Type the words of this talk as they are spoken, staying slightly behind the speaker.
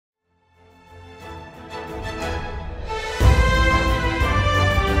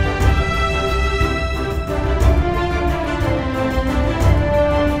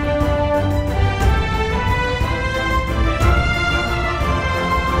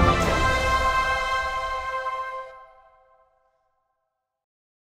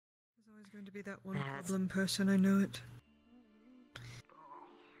going to be that one problem person, I know it.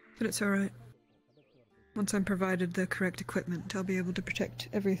 But it's alright. Once I'm provided the correct equipment, I'll be able to protect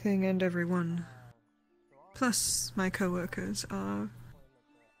everything and everyone. Plus, my co-workers are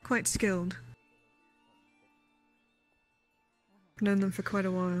quite skilled. I've known them for quite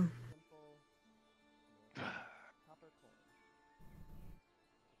a while.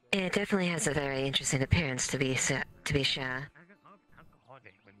 It definitely has a very interesting appearance, to be sure.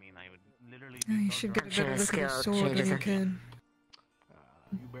 Oh, you should get a better look at his sword when you can.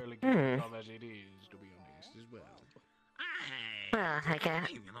 You barely get enough as it is, to be honest, as well. Well, I guess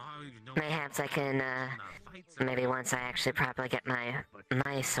mayhaps I can, maybe once I actually properly get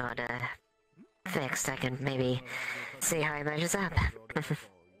my sword, fixed, I can maybe see how he measures up.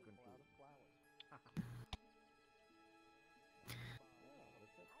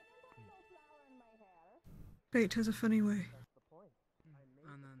 Fate has a funny way.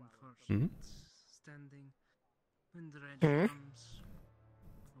 Hmm?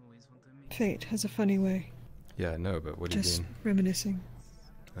 Fate has a funny way. Yeah, I know, but what do you mean? Just reminiscing.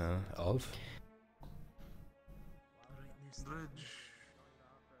 Of?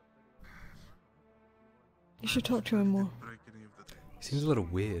 You should talk to him more. He seems a little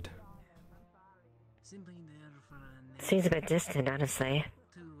weird. Seems a bit distant, honestly.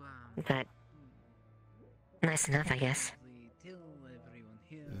 But nice enough, I guess.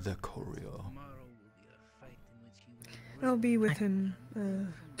 The courier. I'll be with him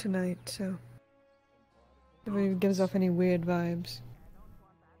tonight, so if he gives off any weird vibes,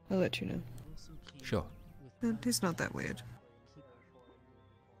 I'll let you know. Sure. He's not that weird.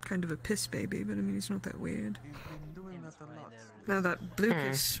 Kind of a piss baby, but I mean, he's not that weird. Now that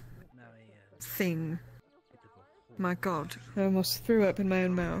Lupus thing. My god, I almost threw up in my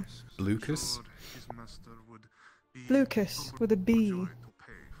own mouth. Lucas? Lucas, with a B.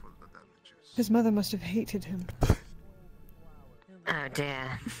 His mother must have hated him. Oh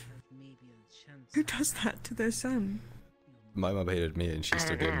dear. Who does that to their son? My mum hated me and she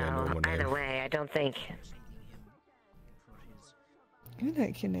still gave me a normal name. Either way, I don't think... I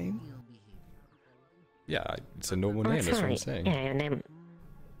like your name. Yeah, it's a normal name, that's what I'm saying. Yeah, your name...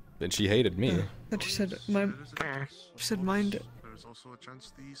 Then she hated me. But she said, she said mind it.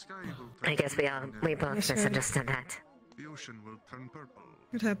 I guess we both misunderstood that.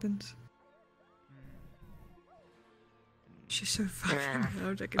 It happens. She's so fucking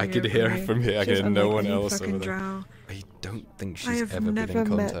loud. I could hear her from here. I could hear no one else over there. Drow. I don't think I she's have ever been in never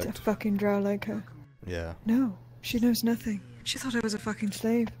met contact. a fucking drow like her. Yeah. No, she knows nothing. She thought I was a fucking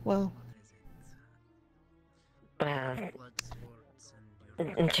slave. Well,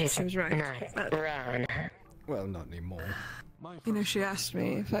 she was right. Not wrong. Well, not anymore. You know, she asked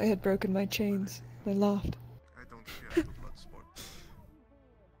me if I had broken my chains. I laughed.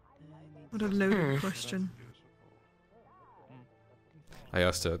 What a loaded question. I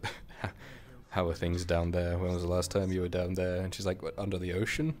asked her, how are things down there? When was the last time you were down there? And she's like, what, under the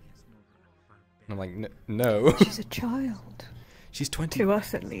ocean? And I'm like, no. She's a child. She's 20. To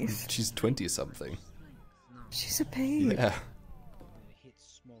us, at least. She's 20-something. She's a babe. Yeah.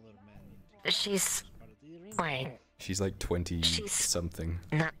 She's... wait. She's like 20-something.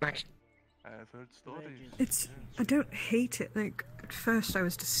 Not much. I've heard stories. It's... I don't hate it. Like, at first I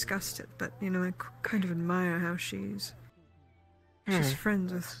was disgusted, but, you know, I kind of admire how she's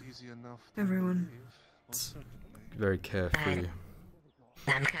friends with everyone. Very carefree.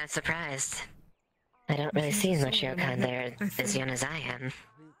 I'm kind of surprised. I don't really see much Yokan there as young as I am.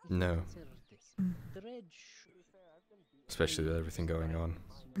 No. Especially with everything going on.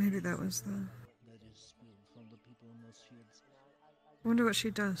 Maybe that was the... I wonder what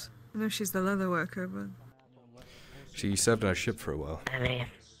she does. I know she's the leather worker, but... She served on a ship for a while. I mean...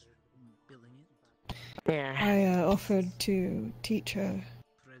 yeah. I offered to teach her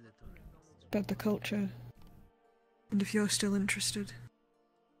about the culture. And if you're still interested.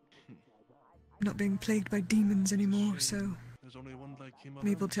 I'm not being plagued by demons anymore, so I'm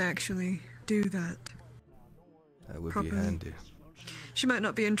able to actually do that. That would properly. be handy. She might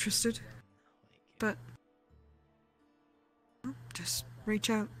not be interested, but just reach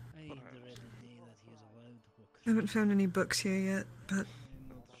out. I haven't found any books here yet, but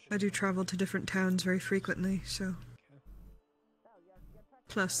I do travel to different towns very frequently, so...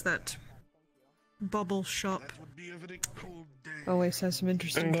 Plus that bauble shop always has some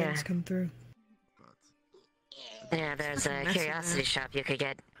interesting things come through. Yeah, there's a curiosity shop you could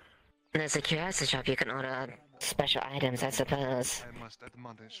get. There's a curiosity shop you can order special items, I suppose.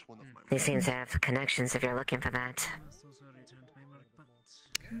 He seems to have connections if you're looking for that.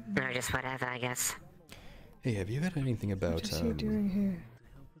 Or just whatever, I guess. Hey, have you heard anything about, What is he doing here?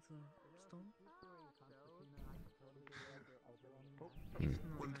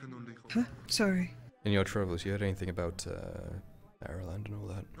 Huh? Sorry. In your travels, you heard anything about Ireland and all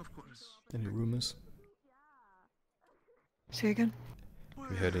that? Of course. Any rumors? Say again?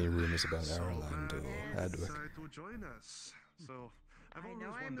 Have you heard any rumors about Ireland or Adwick? To join us. So, I've always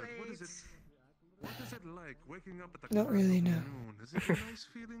wondered, what is it like waking up at the Not really, no. Is it a nice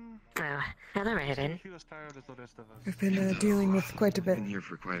feeling? Oh, hello, Raven. He was tired as the rest of us. I've been dealing with quite a bit. Been here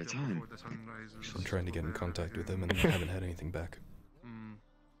for quite a time. I'm trying to get in contact with them and haven't had anything back.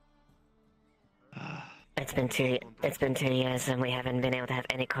 It's been 2 years and we haven't been able to have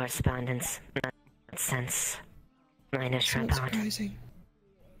any correspondence. Not since my initial It's not report. surprising.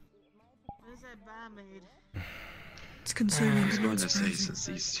 Where's that bar made? It's concerning, I was but going not to say, surprising. since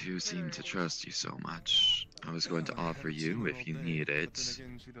these two seem to trust you so much, I was going to offer you, if you need it,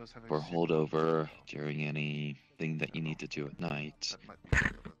 for holdover during anything that you need to do at night.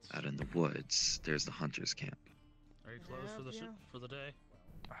 Out in the woods, there's the hunter's camp. Are you closed for the day?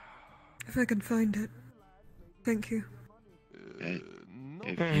 If I can find it. Thank you.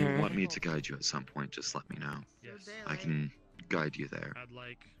 If you want me to guide you at some point, just let me know. Yes. I can guide you there. I'd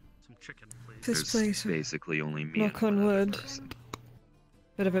like some chicken, please. This There's place, basically only me. knock and on one other wood. person.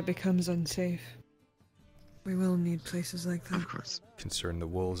 But if it becomes unsafe, we will need places like that. Of course. Concerned the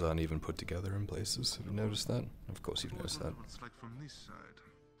walls aren't even put together in places. Have you noticed that? Of course you've noticed that. It's like from this side.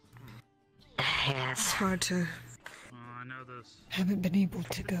 It's Yes. hard to... I know this. Haven't been able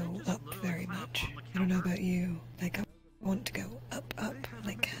to go up very much. I don't know about you. Like, I want to go up, and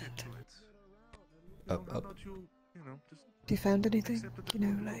I can't. Up. You know, just Have you found anything? accept that You we'll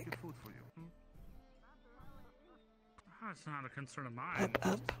know, get like, food for you. It's not a concern of mine.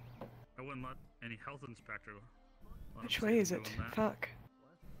 up? I wouldn't let any health inspector. let Which him way see is me it? doing that. Fuck.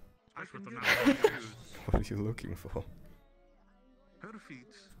 Especially with the can amount get of issues. What are you looking for? Her feet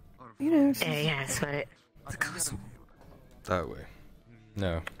are You know, it's Yes, but it... the castle. That way.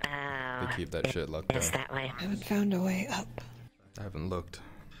 No, Oh, they keep that shit locked it's down. that way. I haven't found a way up. I haven't looked.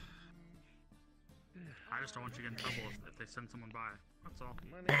 I just don't want you to get in trouble if they send someone by. That's all.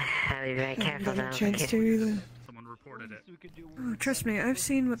 I'll be very I haven't careful got though. a chance because- to either. Someone reported it. Oh, trust me, I've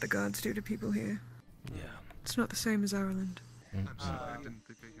seen what the guards do to people here. Yeah. It's not the same as Ireland. I'm sorry, I didn't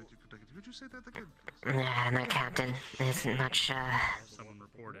think I heard you correctly. Could you say that again, please? No, Captain. Isn't much, Someone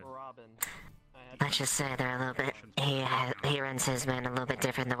reported. let's just say they're a little bit... He runs his men a little bit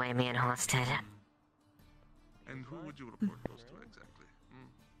different the way me and Horst did. And who would you report those to exactly?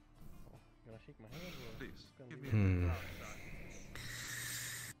 Please, give me a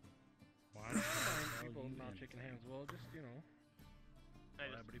Why? people not shaking hands. Well, just, you know.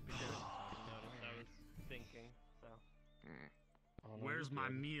 Where's my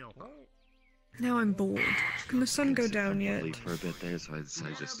meal? Now I'm bored. Can the sun go down yet? Leave for a bit there, so I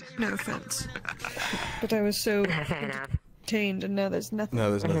decided just. No offense. But I was so Fair enough. entertained, and now there's nothing. No,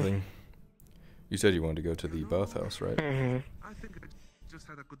 there's nothing. You said you wanted to go to the bathhouse, right? I think I just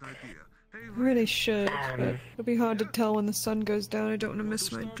had a good idea. Hey, I really should, but it'll be hard to tell when the sun goes down. I don't want to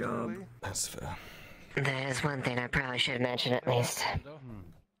miss my job. That's fair. There's one thing I probably should mention at least.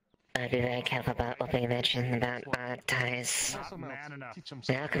 I'd be very careful about what we mention about our ties. Man enough.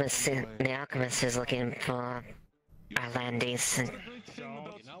 The alchemist is looking for our landies and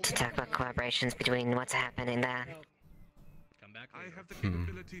to talk about collaborations between what's happening there. I have the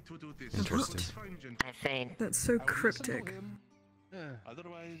capability to do this. Interesting. Fine, gentlemen. I think That's so cryptic.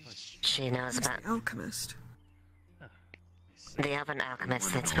 Otherwise, she knows Who's about the alchemist? the elven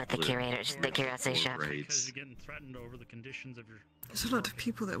alchemist that's with the curiosity shop. Because Braids. you're getting threatened over the conditions of your... There's a lot of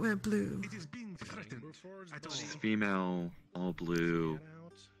people that wear blue. it is being threatened. I don't She's female, all blue,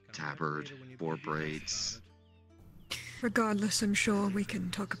 tabard, 4 braids. Regardless, I'm sure we can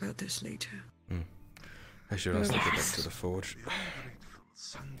talk about this later. I should also get back to the forge.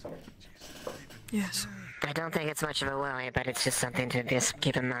 Yes. I don't think it's much of a worry, but it's just something to just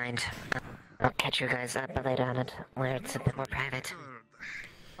keep in mind. I'll catch you guys up later on it, where it's a bit more private.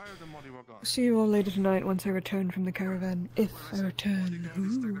 Fire them while you were gone. See you all later tonight once I return from the caravan. If I return.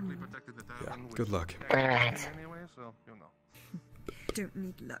 Technically Ooh. protected the Yeah, tavern with good luck. Alright. anyway, so you know. Don't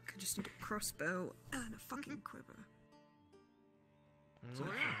need luck. I just need a crossbow and a fucking quiver. So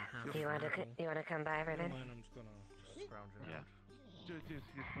yeah, You wanna come by, Raven? Yeah. You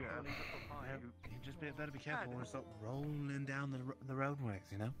just better be careful when it's not rolling down the roadways,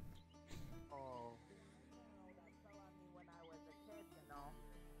 you know?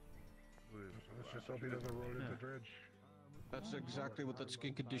 Let's just hope he doesn't roll into dredge. That's exactly what that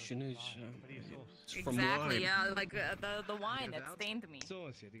skin condition is. It's from Exactly, wine. yeah, like the wine that stained me.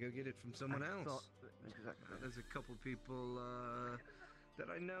 Sauce, you had to go get it from someone else. There's a couple people that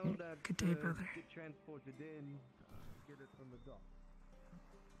I know that Good day, brother. get transported in, get it from the dock.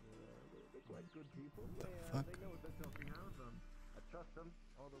 The fuck?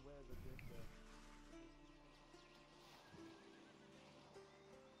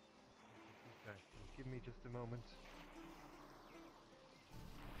 Okay, give me just a moment.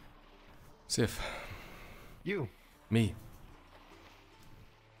 Sif. You. Me.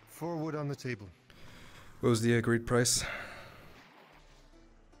 4 wood on the table. What was the agreed price?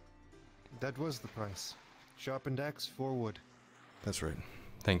 That was the price. Sharpened axe, 4 wood. That's right.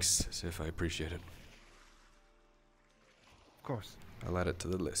 Thanks, Sif. I appreciate it. Of course. I'll add it to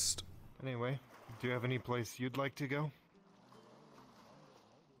the list. Anyway, do you have any place you'd like to go?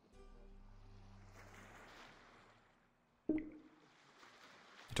 You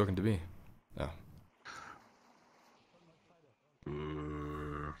talking to me? Oh.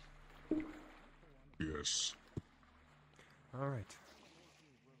 Yes. All right.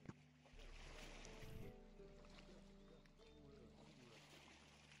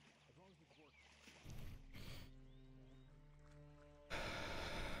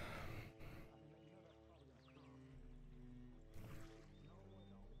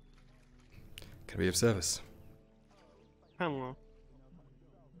 Can we have service? Hello.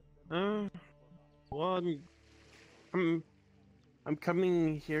 Well, I'm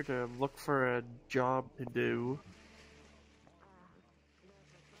coming here to look for a job to do.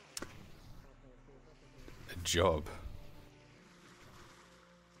 A job?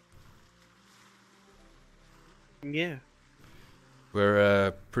 Yeah.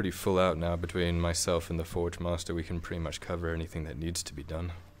 We're pretty full out now between myself and the Forge Master. We can pretty much cover anything that needs to be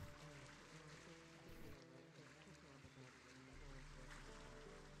done.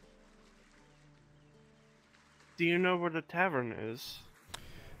 Do you know where the tavern is?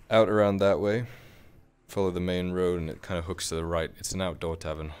 Out around that way. Follow the main road and it kind of hooks to the right. It's an outdoor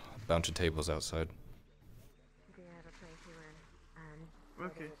tavern. A bunch of tables outside.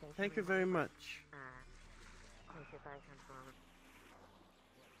 Okay, thank you very much.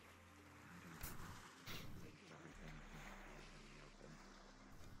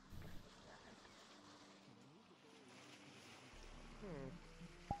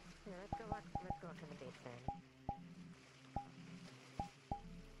 Let's go to the beach then.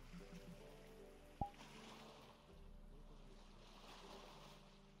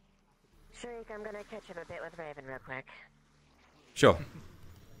 Shrink, I'm gonna catch up a bit with Raven real quick. Sure.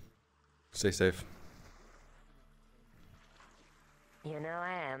 Stay safe. You know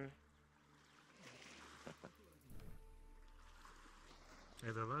I am.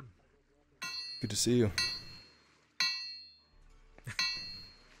 Hey there, bud. Good to see you.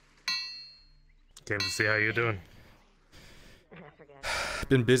 Came to see how you're doing.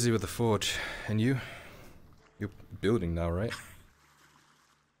 Been busy with the forge. And you? You're building now, right?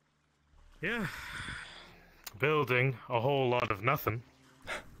 Yeah. Building a whole lot of nothing.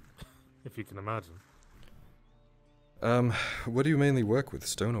 If you can imagine. What do you mainly work with,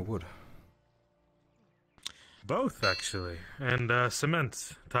 stone or wood? Both, actually. And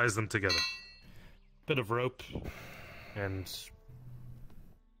cement ties them together. Bit of rope and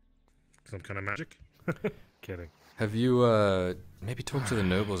some kind of magic. Kidding. Have you, maybe talked to the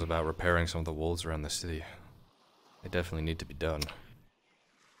nobles about repairing some of the walls around the city? They definitely need to be done.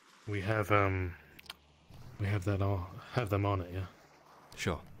 We have them on it, yeah.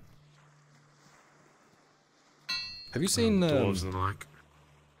 Sure. Have you seen, dwarves and the like.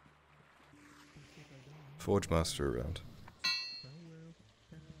 Forge Master around?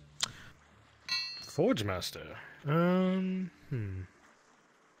 Forge Master?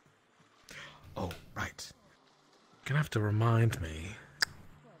 Oh, right. Gonna have to remind me,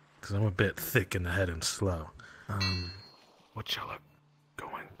 because I'm a bit thick in the head and slow. What shall I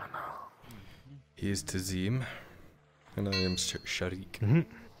going for now? He is Tazim, and I am Sharik. Mm-hmm.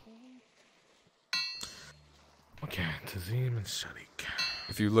 Okay, Tazim and Sharik.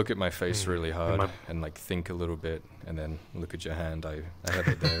 If you look at my face really hard and like think a little bit, and then look at your hand, I have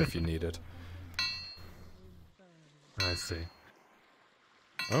it there if you need it. I see.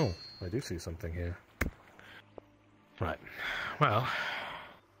 Oh, I do see something here. Right. Well,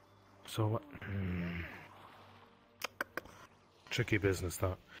 so what? Tricky business,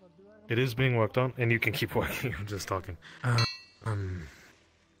 that. It is being worked on, and you can keep working. I'm just talking.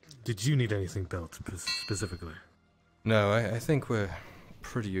 Did you need anything built specifically? No, I think we're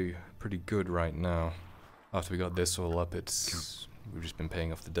pretty good right now. After we got this all up, we've just been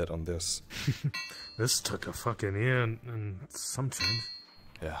paying off the debt on this. This took a fucking year and some change.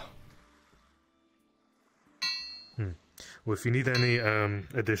 Yeah. Well, if you need any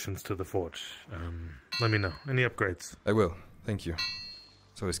additions to the forge, let me know. Any upgrades? I will. Thank you.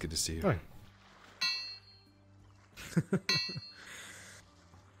 It's always good to see you. Hi.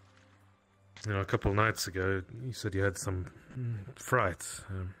 You know, a couple nights ago, you said you had some frights.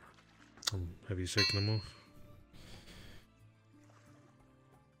 Have you shaken them off?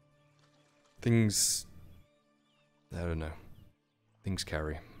 Things... I don't know. Things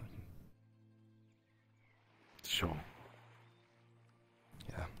carry. Sure.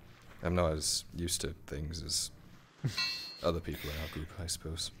 Yeah. I'm not as used to things as other people in our group, I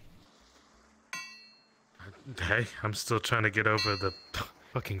suppose. Hey, I'm still trying to get over the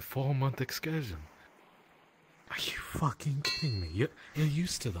fucking 4-month excursion. Are you fucking kidding me? You're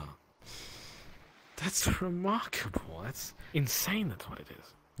used to that. That's remarkable. That's insane, that's what it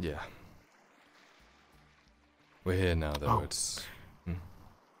is. Yeah. We're here now, though. Oh. It's...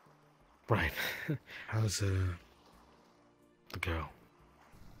 Right. How's, the girl?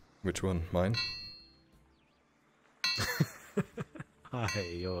 Which one? Mine? Hi,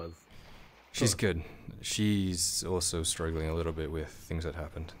 yours. She's good. She's also struggling a little bit with things that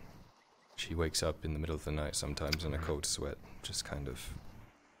happened. She wakes up in the middle of the night sometimes in a cold sweat, just kind of...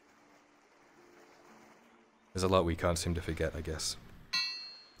 There's a lot we can't seem to forget, I guess.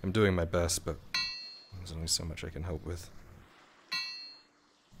 I'm doing my best, but there's only so much I can help with.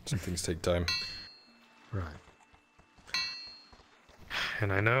 Some things take time. Right.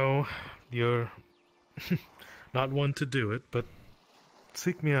 And I know you're not one to do it, but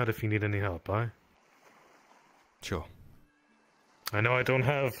seek me out if you need any help, aye? Sure. I know I don't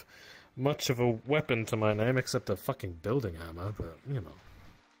have much of a weapon to my name except a fucking building hammer, but, you know.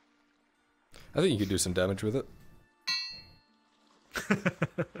 I think you could do some damage with it.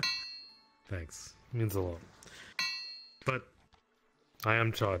 Thanks. Means a lot. But I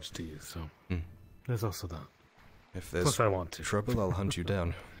am charged to you, so there's also that. If there's Plus I want to. trouble, I'll hunt you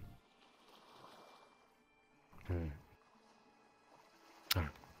down. Alright.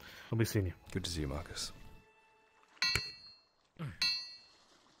 I'll be seeing you. Good to see you, Marcus. Pardon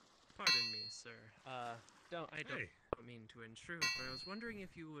me, sir. I don't mean to intrude, but I was wondering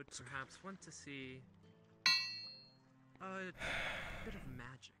if you would perhaps want to see a bit of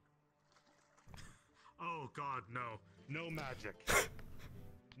magic. Oh God, no. No magic.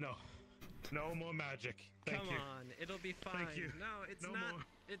 No. No more magic. Thank Come you. on, it'll be fine. Thank you. No, it's No not. more.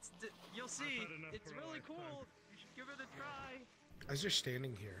 You'll see. had enough It's for a really lifetime. cool. You should give it a try. As you're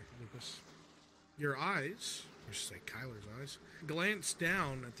standing here, Lupus, your eyes, or just like Kyler's eyes, glance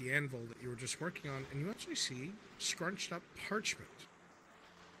down at the anvil that you were just working on, and you actually see scrunched up parchment.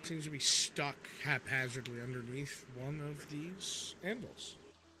 Seems to be stuck haphazardly underneath one of these anvils.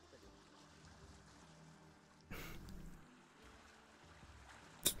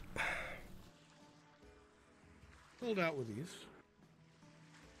 Hold out with ease.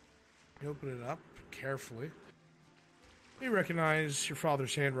 You open it up carefully. You recognize your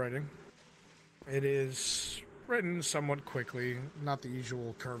father's handwriting. It is written somewhat quickly, not the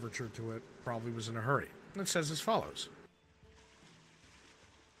usual curvature to it. Probably was in a hurry. It says as follows.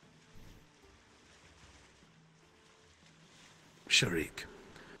 Sharik,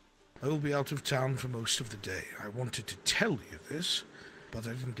 I will be out of town for most of the day. I wanted to tell you this, but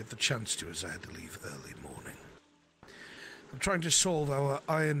I didn't get the chance to as I had to leave early morning. I'm trying to solve our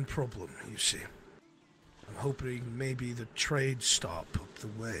iron problem, you see. I'm hoping maybe the trade stop up the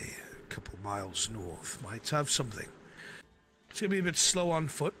way, a couple miles north, might have something. It's going to be a bit slow on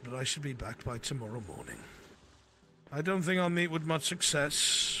foot, but I should be back by tomorrow morning. I don't think I'll meet with much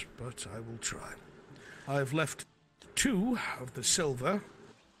success, but I will try. I've left 2 of the silver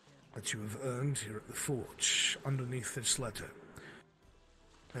that you have earned here at the forge underneath this letter.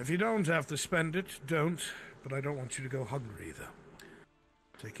 If you don't have to spend it, don't, but I don't want you to go hungry either.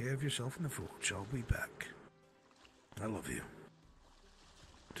 Take care of yourself in the forge. I'll be back. I love you.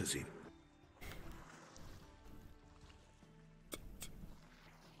 Tazim.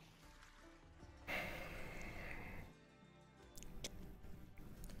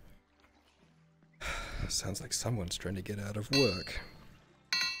 Sounds like someone's trying to get out of work.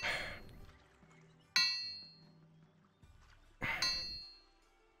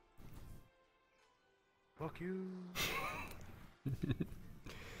 Fuck you.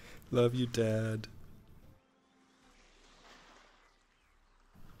 Love you, Dad.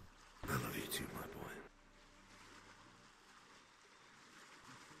 I love you too, my boy.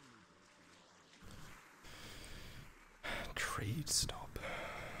 Trade stop.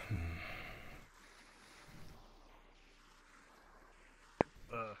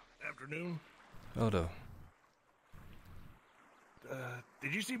 Afternoon. Odo.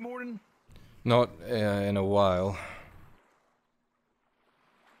 Did you see Morden? Not in a while.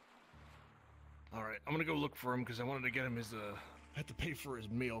 Alright, I'm gonna go look for him because I wanted to get him his, I had to pay for his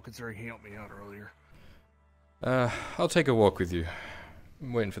meal considering he helped me out earlier. I'll take a walk with you.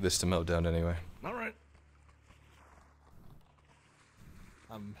 I'm waiting for this to melt down anyway. All right.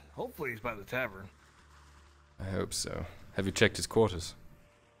 Hopefully he's by the tavern. I hope so. Have you checked his quarters?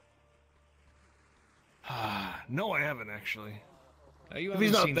 No, I haven't actually. You If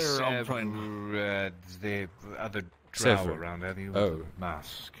he's haven't not seen there, I'll try and... the other drow Severin. around, have you? Oh. With a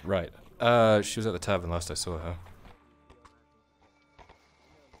mask. Right. She was at the tavern last I saw her.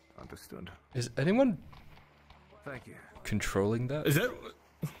 Understood. Is anyone Thank you. controlling that? Is that...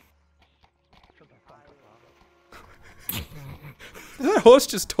 Did that horse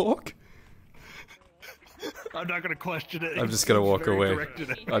just talk? I'm not gonna question it. I'm just gonna walk Very away.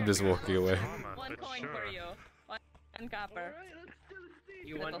 directed. I'm just walking away. One coin for you. One copper.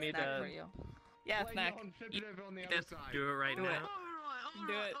 You want me snack to... for you. Yeah, snack. Just do it right Do now? it.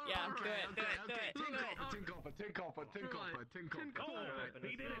 Do it. Yeah, do it. Do it. Do it. Do it.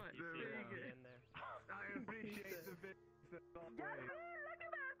 He did it. I appreciate the bit.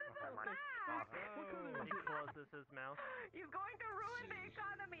 He closes his mouth. He's going to ruin the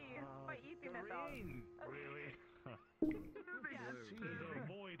economy by eating it all. Really? There's a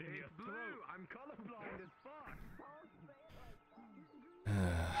void in your throat. I'm colorblind as fuck.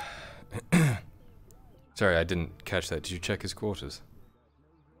 Sorry, I didn't catch that. Did you check his quarters?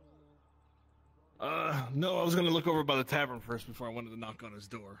 No, I was gonna look over by the tavern first before I wanted to knock on his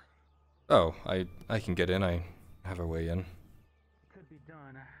door. Oh, I can get in. I have a way in. Could be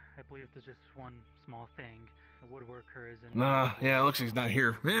done. I believe there's just one small thing. The woodworker is in. Nah, yeah, it looks like he's not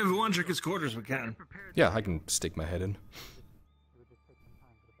here. Man, if we want to check his quarters, we can. Yeah, I can stick my head in.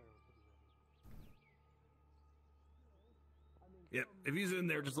 Yep, if he's in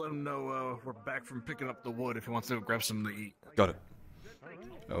there, just let him know we're back from picking up the wood if he wants to go grab something to eat. Got it.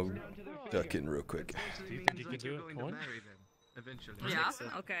 I'll duck in real quick. Do you think you can do it, Coin? Eventually. Yeah.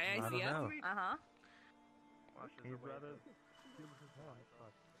 Okay, I see it. know. Uh-huh. He'd rather...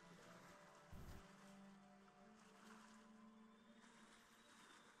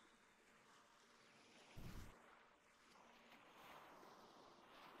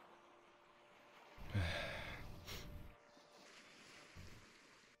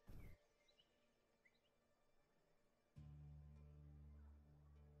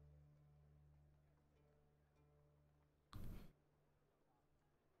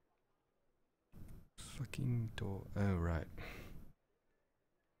 Fucking door. Oh, right.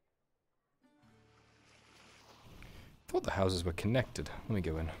 Thought the houses were connected. Let me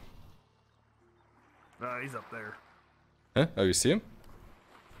go in. He's up there. Huh? Oh, you see him?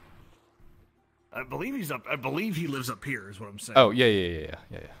 I believe he's up. I believe he lives up here, is what I'm saying. Oh, yeah.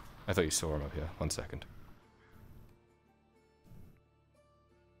 I thought you saw him up here. 1 second.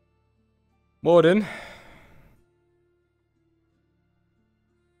 Morden.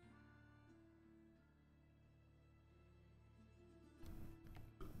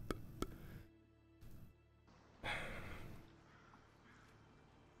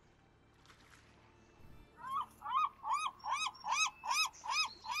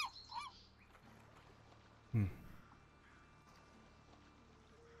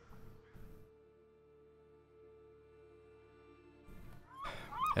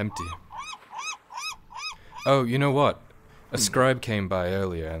 Empty. Oh, you know what? A scribe came by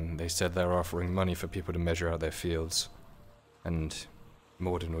earlier and they said they're offering money for people to measure out their fields. And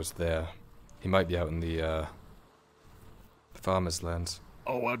Morden was there. He might be out in the farmer's lands.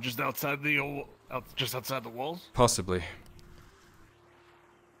 Oh, just outside the just outside the walls? Possibly.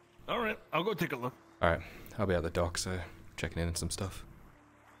 Alright, I'll go take a look. Alright, I'll be at the docks, checking in on some stuff.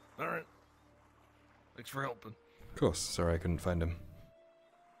 Alright. Thanks for helping. Of course, sorry I couldn't find him.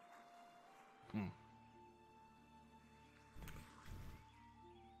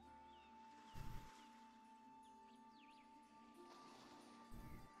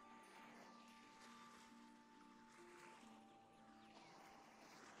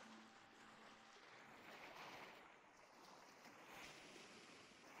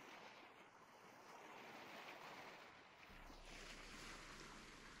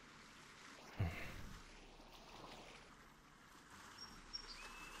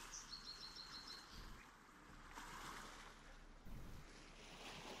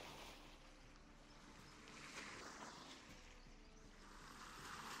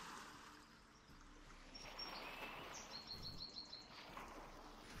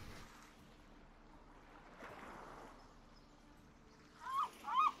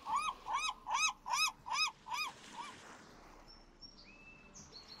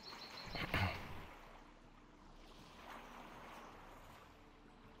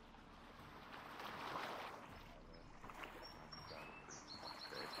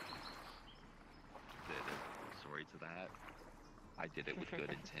 did it with good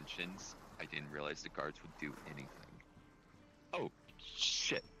intentions. I didn't realize the guards would do anything. Oh,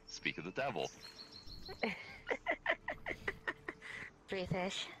 shit. Speak of the devil. Free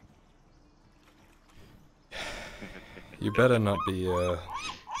fish. You better not be,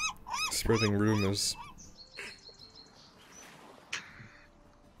 spreading rumors.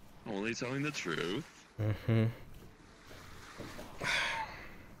 Only telling the truth. Mm-hmm.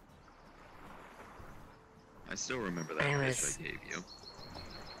 I still remember that fish I gave you.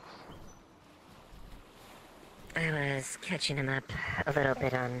 I was catching him up a little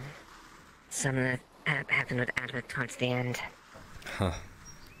bit on some that happened with Advent towards the end. Huh.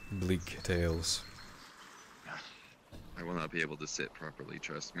 Bleak tales. I will not be able to sit properly,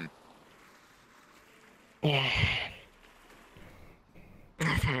 trust me. Yeah.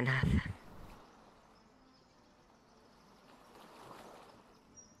 Fair enough.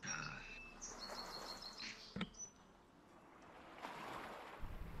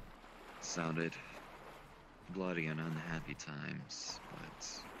 Sounded bloody and unhappy times,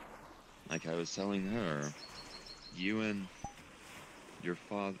 but like I was telling her, you and your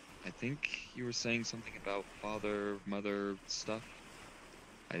father, I think you were saying something about father, mother stuff.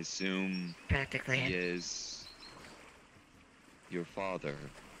 I assume practically he is your father.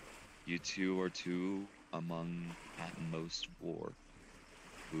 You two are two among at most four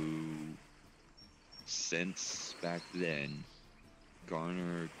who, since back then,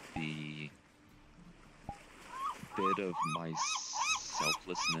 garnered the bit of my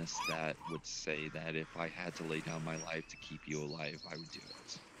selflessness that would say that if I had to lay down my life to keep you alive, I would do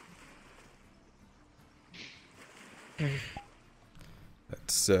it.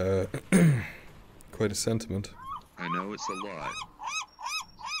 That's, quite a sentiment. I know it's a lot.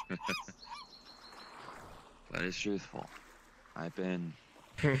 But it's truthful. I've been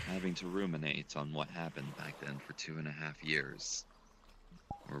having to ruminate on what happened back then for 2.5 years.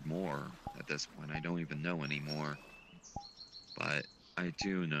 Or more at this point. I don't even know anymore. But I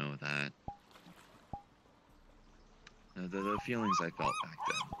do know that the feelings I felt back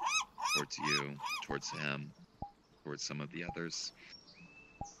then towards you, towards him, towards some of the others,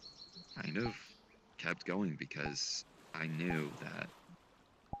 kind of kept going because I knew that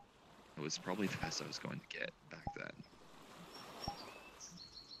it was probably the best I was going to get back then.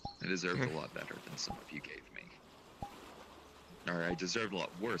 I deserved a lot better than some of you gave me. Or I deserved a lot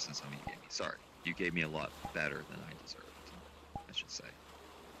worse than some of you gave me. Sorry, you gave me a lot better than I deserved, I should say.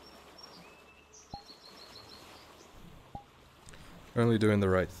 We're only doing the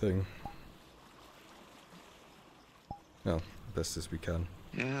right thing. Well, best as we can.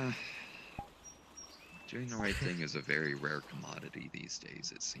 Yeah. Doing the right thing is a very rare commodity these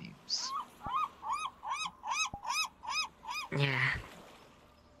days, it seems. Yeah.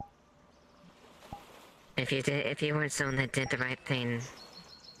 If you weren't someone that did the right thing,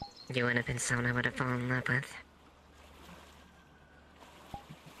 you wouldn't have been someone I would have fallen in love with.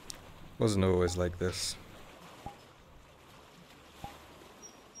 Wasn't always like this.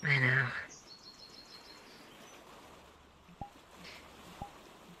 I know.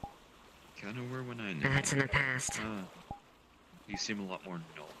 Kinda were when I knew. But that's in the past. You seem a lot more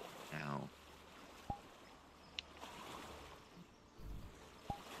noble now.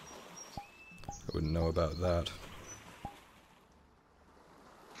 I wouldn't know about that.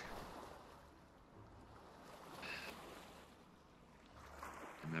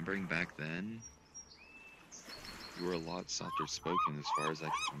 Remembering back then, you were a lot softer spoken as far as I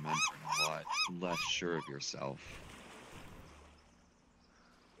can remember, and a lot less sure of yourself.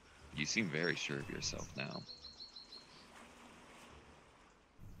 You seem very sure of yourself now.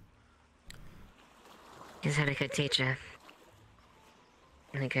 He's had a good teacher.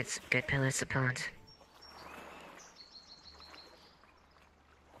 And a good pillar of support.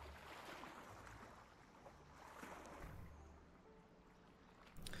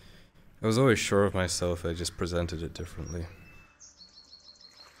 I was always sure of myself, I just presented it differently.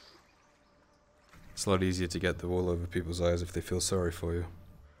 It's a lot easier to get the wool over people's eyes if they feel sorry for you.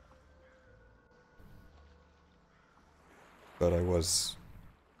 But I was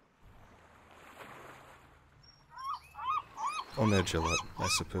on edge a lot, I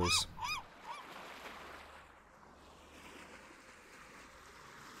suppose.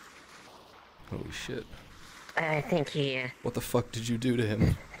 Holy shit. I think he, What the fuck did you do to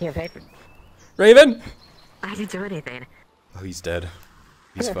him? You're Raven. Raven! I didn't do anything. Oh, he's dead.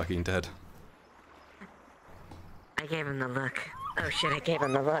 He's fucking dead. I gave him the look. Oh shit, I gave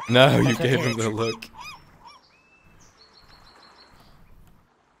him the look. No, you That's what gave did him it. the look.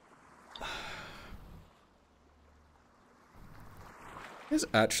 There's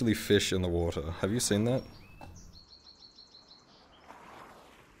actually fish in the water. Have you seen that?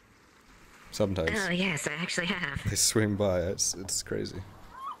 Sometimes. Oh, yes, I actually have. They swing by. It's crazy.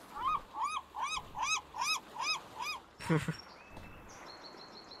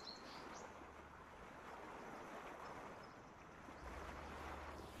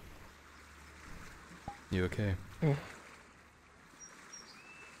 You okay?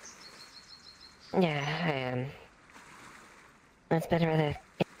 Yeah, I am. It's been a rather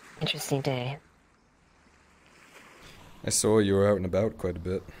interesting day. I saw you were out and about quite a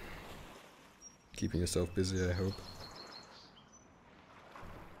bit. Keeping yourself busy, I hope.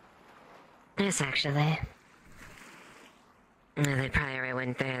 Yes, actually. They probably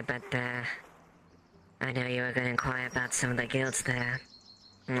went there, but, I know you were going to inquire about some of the guilds there.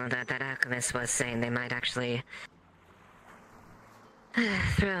 Well, that alchemist was saying they might actually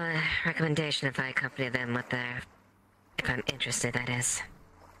throw a recommendation if I accompany them with their... If I'm interested, that is.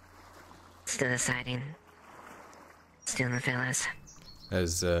 Still deciding. Still in the villas.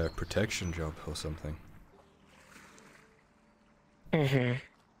 As a protection job or something. Mm-hmm.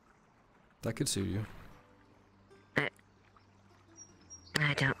 That could suit you. I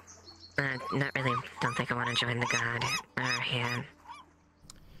don't... not really don't think I want to join the god or here.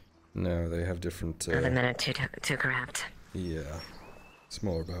 No, they have different... The men are too corrupt. Yeah. It's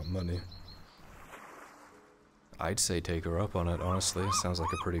more about money. I'd say take her up on it, honestly. Sounds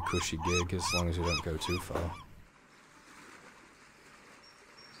like a pretty cushy gig, as long as you don't go too far.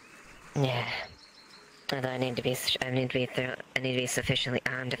 Yeah. Although I need to be sufficiently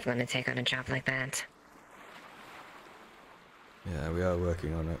armed if I'm going to take on a job like that. Yeah, we are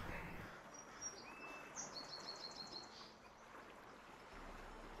working on it.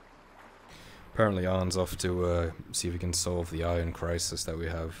 Apparently Arn's off to see if we can solve the iron crisis that we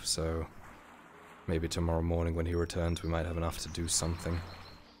have, so maybe tomorrow morning when he returns we might have enough to do something.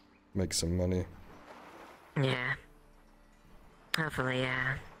 Make some money. Yeah. Hopefully,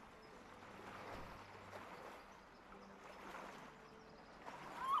 yeah.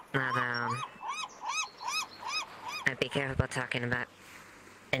 Although, I'd be careful about talking about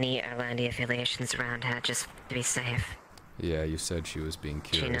any Orlandi affiliations around her, just to be safe. Yeah, you said she was being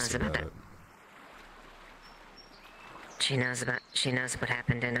curious about it. She knows what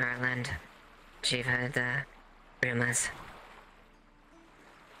happened in Ireland. She heard the rumors.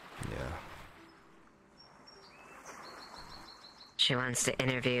 Yeah. She wants to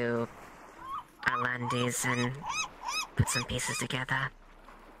interview Orlandis and put some pieces together.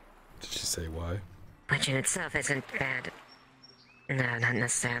 Did she say why? Which in itself isn't bad. No, not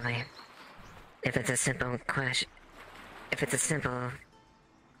necessarily. If it's a simple question... If it's a simple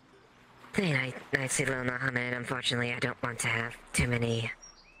thing, I see little Muhammad. Unfortunately, I don't want to have too many...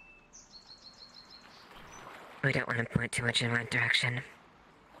 We don't want to point too much in one direction.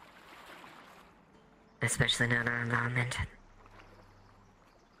 Especially not our involvement.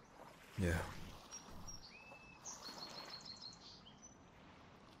 Yeah.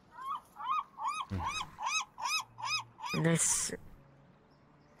 This...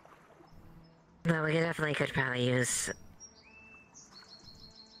 Well, we definitely could probably use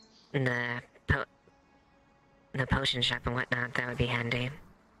the potion shop and whatnot. That would be handy.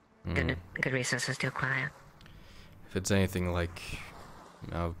 Good resources to acquire. If it's anything like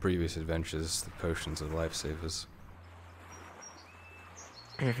our previous adventures, the potions are lifesavers.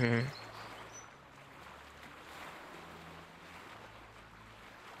 Mm-hmm.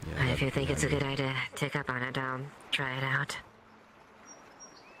 Yeah, if you think it's a good idea to take up on it, I'll try it out.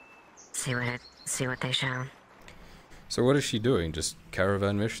 See what they show. So what is she doing? Just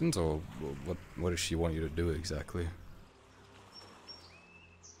caravan missions, or what does she want you to do exactly?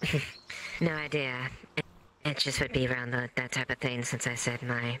 No idea. It just would be around that type of thing, since I said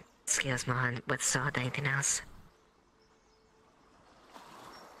my skills more on with sword than anything else.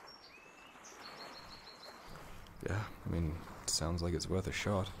 Yeah, I mean, sounds like it's worth a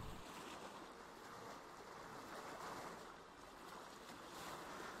shot.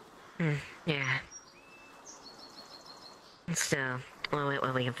 Yeah. Still, we'll wait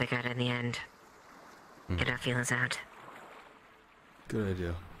what we can figure out in the end. Get our feelings out. Good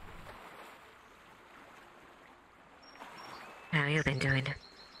idea. How you been doing?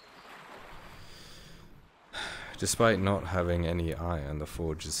 Despite not having any iron, the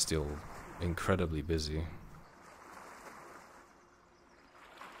forge is still incredibly busy.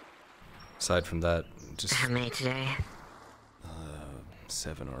 Aside from that, just... How many today?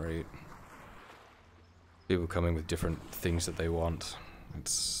 7 or 8. People coming with different things that they want.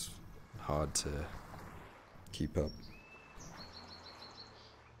 It's hard to keep up.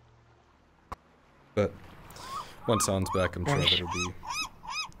 But once An's back, I'm sure that'll be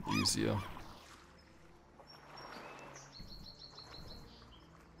easier.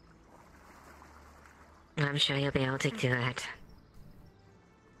 I'm sure you'll be able to do it.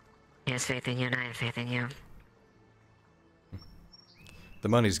 He has faith in you and I have faith in you. The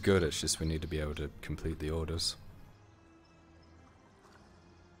money's good, it's just we need to be able to complete the orders.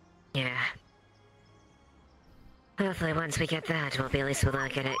 Yeah. Hopefully once we get that, we'll be at least able to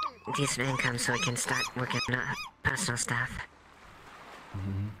get a decent income so we can start working on personal stuff.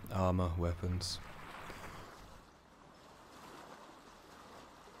 Armor, weapons.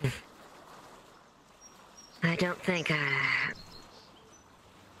 I don't think, I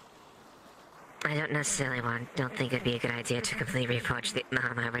don't think it'd be a good idea to completely reforge the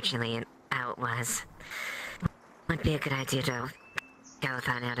armor originally and how it was. Would be a good idea to go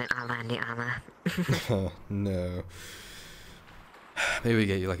find out at all on the armor. Oh, no. Maybe we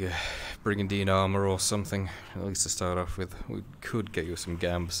get you like a brigandine armor or something, at least to start off with. We could get you some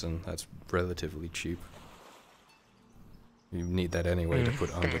gamps, and that's relatively cheap. You need that anyway to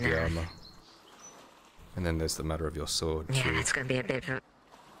put under the armor. And then there's the matter of your sword, too. Yeah, it's gonna be a bit of...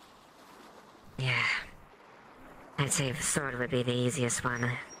 Yeah. I'd say the sword would be the easiest one.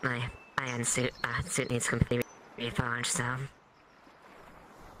 My iron suit needs completely reforged, so...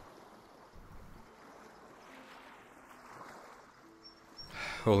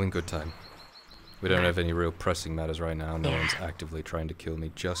 All in good time. We don't have any real pressing matters right now. No one's actively trying to kill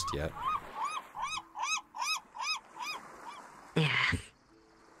me just yet. Yeah.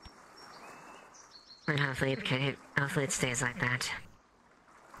 And hopefully it stays like that.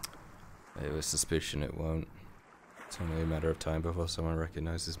 I have a suspicion it won't. It's only a matter of time before someone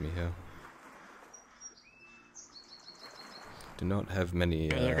recognizes me here. Do not have many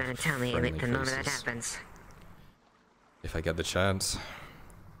You're gonna tell me friendly the moment that faces. happens. If I get the chance.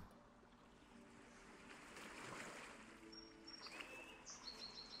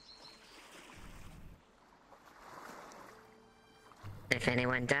 If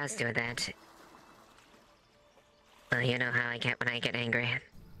anyone does do that... Well, you know how I get when I get angry.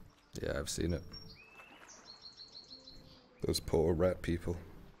 Yeah, I've seen it. Those poor rat people.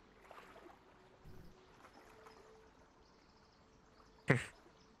 Well,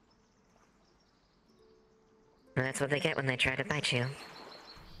 that's what they get when they try to bite you.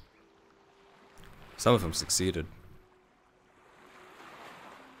 Some of them succeeded.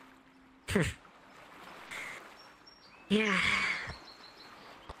 Yeah.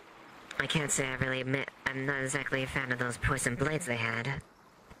 I can't say I really admit I'm not exactly a fan of those poison blades they had.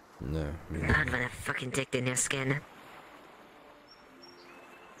 No. God, when that fucking dick in your skin.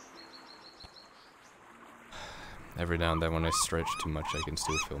 Every now and then when I stretch too much, I can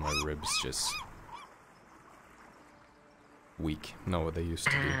still feel my ribs just... weak. Not what they used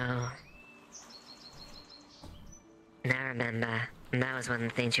to be. Oh. Now I remember. That was one of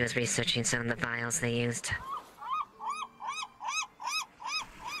the things she was researching, some of the vials they used.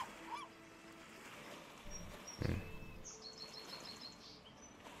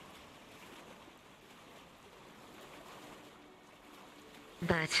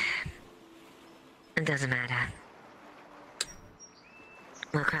 But it doesn't matter.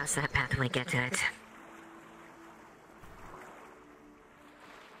 We'll cross that path when we get to it.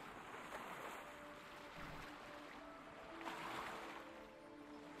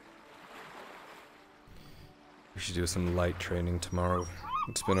 We should do some light training tomorrow.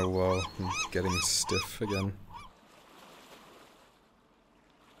 It's been a while. I'm getting stiff again.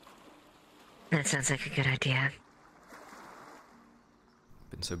 That sounds like a good idea.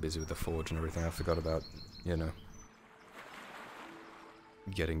 Been so busy with the forge and everything, I forgot about, you know,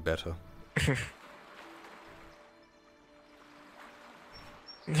 getting better.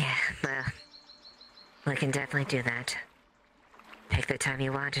 Yeah, well, we can definitely do that. Take the time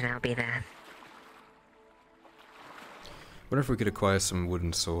you want and I'll be there. Wonder if we could acquire some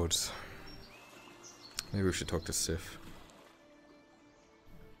wooden swords. Maybe we should talk to Sif.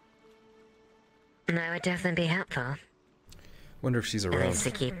 That would definitely be helpful. Wonder if she's At around. least to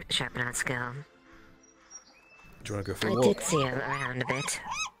keep sharpening our skill. Do you want to go for a I walk? did see her around a bit.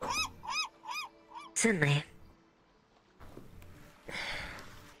 Certainly.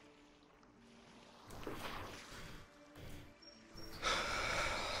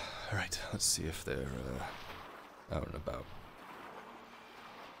 Alright, let's see if they're out and about.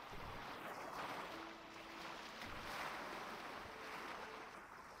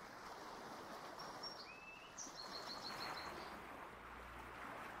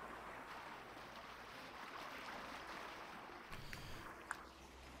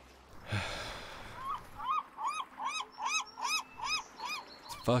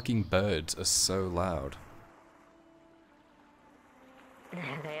 Fucking birds are so loud.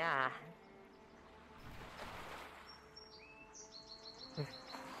 They are.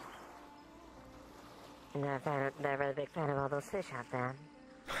 They're a really big fan of all those fish out there.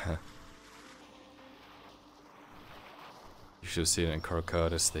 You should have seen it in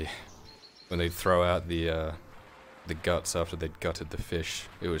Crocodus. When they'd throw out the guts after they'd gutted the fish,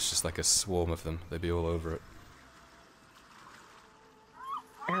 it was just like a swarm of them. They'd be all over it.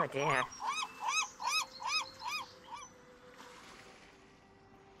 Oh dear.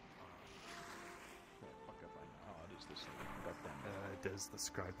 Does the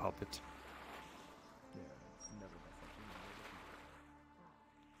scribe puppet?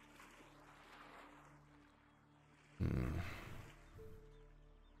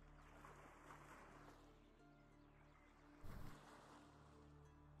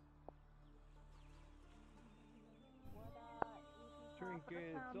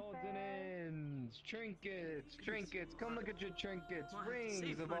 Trinkets, odds and ends, trinkets, come look at your trinkets,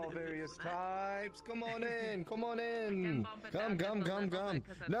 rings of all various types, come on in, come.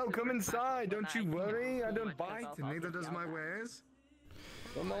 No, come inside, don't you worry, I don't bite, and neither does my wares.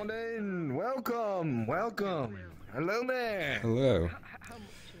 Come on in, welcome. Hello there. Hello.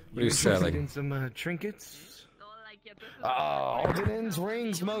 What are you selling? In some trinkets? Odds and ends,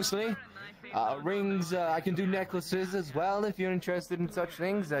 rings mostly. Rings, I can do necklaces as well if you're interested in such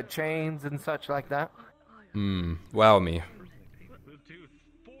things, chains and such like that. Wow me.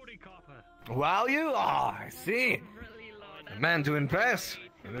 Wow you? Ah, I see. A man to impress.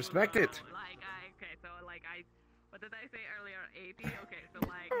 I respect it. Okay, so like what did I say earlier? 80? Okay, so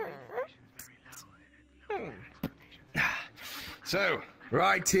like... So,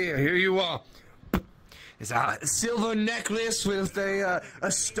 right here you are. It's a silver necklace with a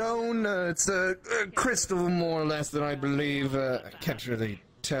stone. It's a crystal, more or less, that I believe. I can't really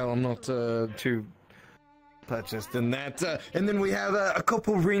tell. I'm not too purchased in that. And then we have a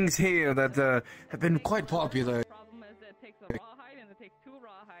couple rings here that have been quite popular. problem is it takes a rawhide and it takes 2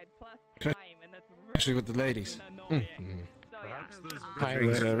 rawhide plus time, and that's Especially with the ladies. So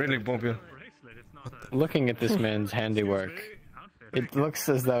Rings are really popular. Looking at this man's handiwork, it looks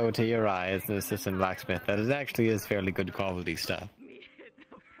as though to your eye, as an assistant blacksmith, that it actually is fairly good quality stuff.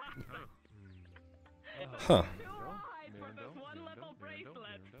 Huh.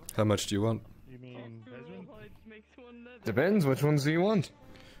 How much do you want? Depends, which ones do you want?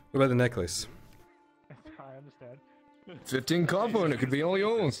 What about the necklace? I understand. 15 copper and it could be all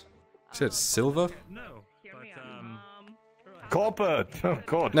yours. You said silver? No, but Copper! Oh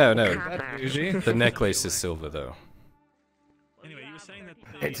god. No. Usually. The necklace is silver though. Anyway, you were saying that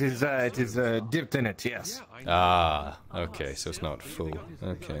It is dipped in it, yes. Ah, okay, so it's not full.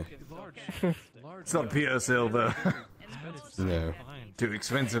 Okay. It's not pure silver. No. Too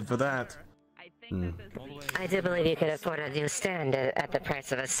expensive for that. I do believe you could afford a new stand at the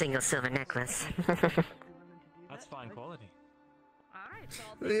price of a single silver necklace. that's fine quality.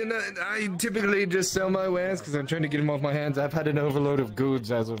 You know, I typically just sell my wares because I'm trying to get them off my hands. I've had an overload of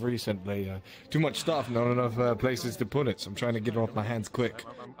goods as of recently. Too much stuff, not enough places to put it, so I'm trying to get it off my hands quick.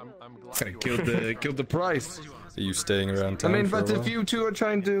 Kind of killed the price. Are you staying around town? I mean, for a but if while? you two are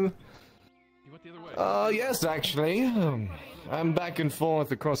trying to... yes, actually. I'm back and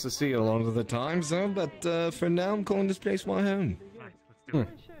forth across the sea a lot of the time, so, but for now I'm calling this place my home.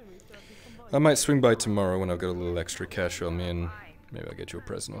 I might swing by tomorrow when I've got a little extra cash on me and maybe I'll get you a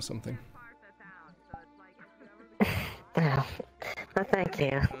present or something. Oh, well, thank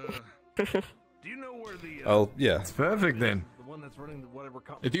you. Do you know where the Yeah. It's perfect then. the one that's running the whatever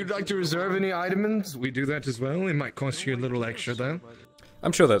If you'd like to reserve any items, we do that as well. It might cost you a little extra though.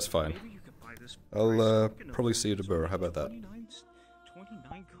 I'm sure that's fine. I'll probably see you tomorrow. How about that?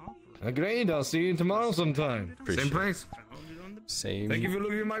 Agreed, I'll see you tomorrow sometime. Appreciate Same place. Same. Thank you for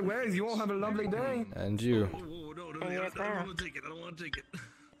looking at my wares. You all have a lovely day. And you. I don't want to take it.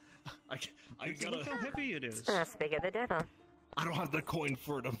 I gotta... Look how heavy it is. Oh, speak of the devil. I don't have the coin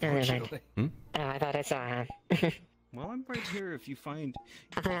for it, Never mind. unfortunately. Oh, I thought I saw him. Well, I'm right here if you find...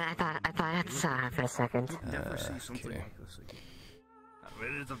 I thought I saw him for a second. Okay.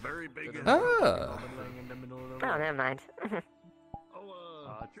 It's a very big... Ah! Oh, never mind.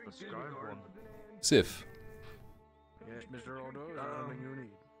 It's the scribe one. Sif. Yes, Mr. Odo, you need.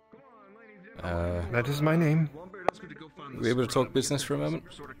 That is my name. Are we able to talk business for a moment?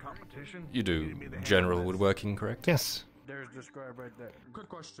 You do general woodworking, correct? Yes. There's the scribe right there. Quick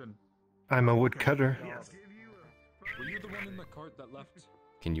question. I'm a woodcutter. Yes. Were you the one in the cart that left?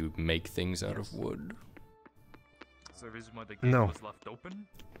 Can you make things out of wood? Is there a reason why the gate No. was left open?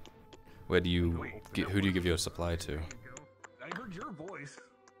 Who do you give your supply to? I heard your voice.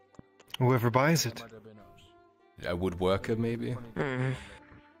 Whoever buys it. A woodworker, maybe?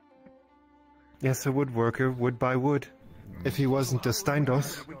 Yes, a woodworker would buy wood. If he wasn't a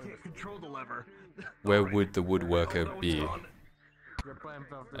Steindos. We can't control the lever. where would the woodworker be?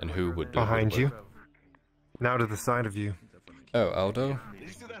 And who would be Behind you. woodworker? Now to the side of you. Oh, Aldo?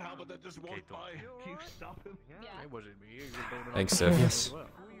 Thanks, Sif. Yes.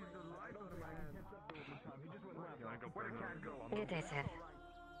 Good day, sir.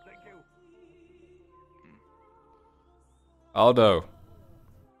 Aldo.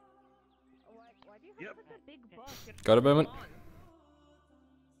 Got a moment?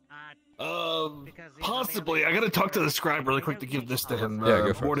 Possibly. I gotta talk to the scribe really quick to give this to him. Yeah,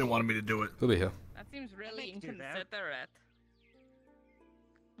 go for it. Warden wanted me to do it. He'll be here. That seems really inconsiderate.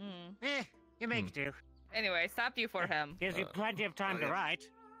 You make do. Anyway, stopped you for him. Gives you plenty of time to write.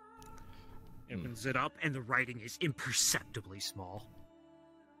 Opens it up, and the writing is imperceptibly small.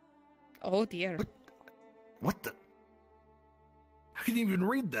 Oh dear. What the? How can you even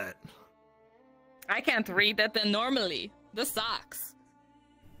read that? I can't read that then normally. This sucks.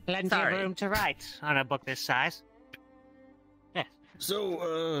 Plenty Sorry. of room to write on a book this size. Yes.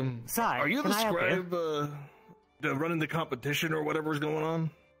 So, Sorry, are you the can I help scribe, running the competition or whatever's going on?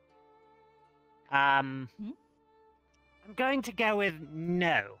 I'm going to go with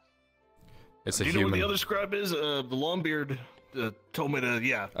no. It's a Do you know human. what the other scribe is? The Longbeard told me to,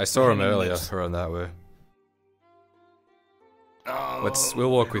 yeah. I saw him hand earlier, this. around that way. Oh,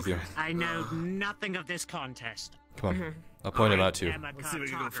 We'll walk with you. I know nothing of this contest. Come on. I'll point him out to you. Let's see if we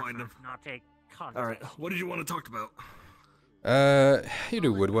can go find him. Not a contest. All right, what did you want to talk about? You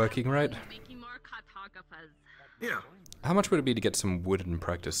do woodworking, right? Making more cartographers. Yeah. How much would it be to get some wooden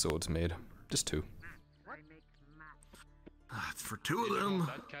practice swords made? Just 2. It's for 2 of them.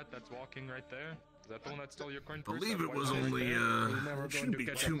 That cat that's walking right there? Is that the one that stole your coin I believe it was only, it shouldn't be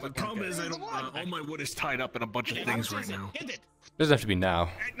too much. The problem is, I don't, all my wood is tied up in a bunch of things right now. Doesn't have to be now.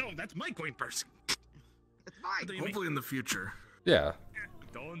 No, that's my coin purse. Hopefully in the future. Yeah.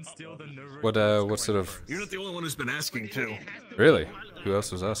 Don't steal the What sort of... You're not the only one who's been asking, too. Really? Who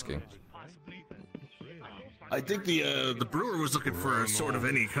else was asking? I think the brewer was looking for a sword of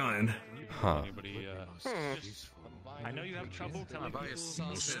any kind. Huh. I know you have trouble telling people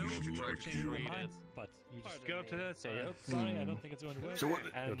but you just go up to her, say, oh, sorry, I don't think it's going to work. So what?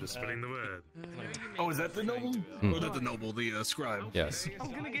 And, You're just spelling the word. Oh, is that the noble? Or is that the noble, the scribe? Yes.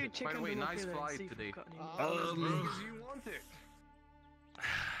 I'm gonna go check on the nice flight today.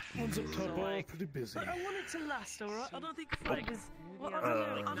 One's up top, all pretty busy. But I want it to last, alright? I don't think flight is. Well,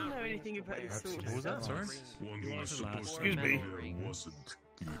 I don't know anything about this sort of What was that, stuff. sorry? One was supposed Excuse me. wasn't.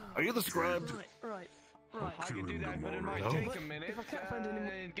 Are you the scribe? Right. I can do that, but it might take a minute. If I can't find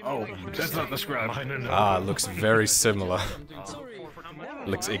any Oh, that's not the scribe. Ah, looks very similar.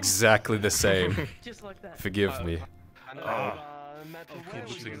 Looks exactly the same. Just like that. Forgive me.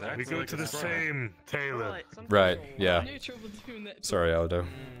 We go to the same tailor. Right, yeah. Sorry, Aldo.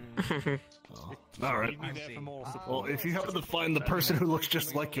 Alright. Well, if you happen to find the person who looks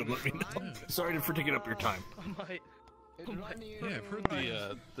just like you, let me know. Sorry for taking up your time. Yeah, I've heard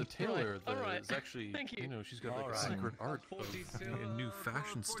the tailor is actually, you know, she's got like a secret art of A new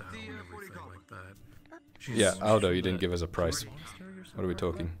fashion style and everything like that. Yeah, Aldo, you didn't give us a price. What are we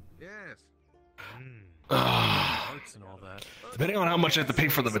talking? Arts and all that. Depending on how much I have to pay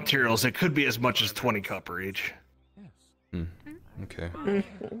for the materials, it could be as much as 20 copper each. Hmm. Okay.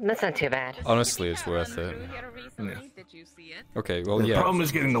 That's not too bad. Honestly, it's worth it. Yeah. Did you see it? Okay, well, The yeah. problem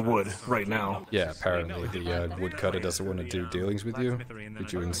is getting the wood right now. Yeah, apparently the woodcutter doesn't want to do dealings with you.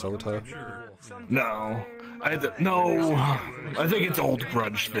 Did you insult her? No. No. I think it's old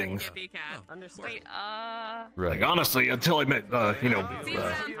grudge things. Wait, Right. Like, honestly, until I met, a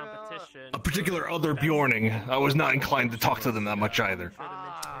particular other Bjorning, I was not inclined to talk to them that much either.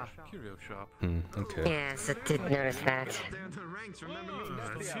 curio shop. Okay. Yes, I did notice that.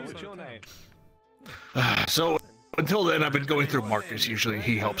 So, until then, I've been going through Marcus. Usually,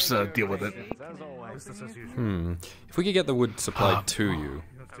 he helps deal with it. If we could get the wood supplied to you,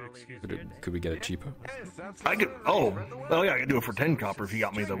 could we get it cheaper? I could. Oh, well, yeah, I could do it for 10 copper if you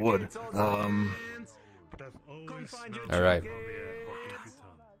got me the wood. All right.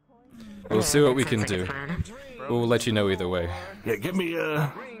 We'll see what we can do. We'll let you know either way. Yeah, get me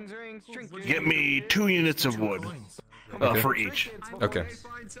 2 units of wood Okay. for each. Okay.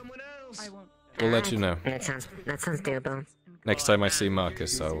 We'll let you know. That sounds doable. Next time I see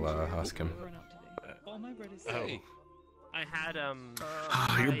Marcus, I'll ask him. I had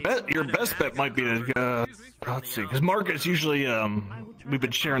Your best bet might be to let's see, because Marcus usually we've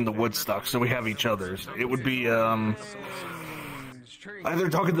been sharing the wood stock, so we have each other's. It would be either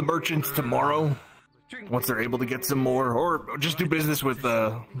talking to the merchants tomorrow once they're able to get some more, or just do business with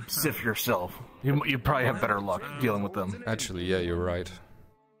Sif yourself. You probably have better luck dealing with them. Actually, yeah, you're right.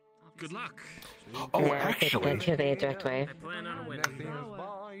 Good luck. Oh, Yeah, actually, to the direct way.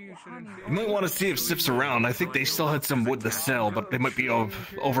 you might want to see if Sip's around. I think they still had some wood to sell, but they might be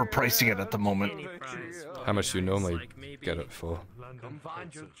overpricing it at the moment. How much do you normally get it for?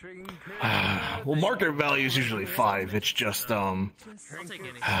 Well, market value is usually 5. It's just,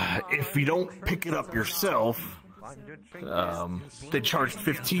 if you don't pick it up yourself, they charged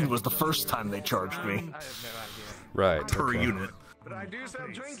 15 was the first time they charged me. Right. Per okay. unit.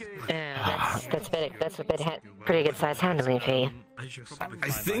 Yeah, that's a pretty good sized handling fee. I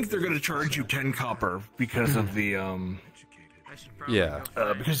think they're going to charge you 10 copper because of the, Yeah.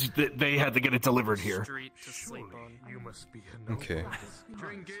 because they had to get it delivered here. Okay.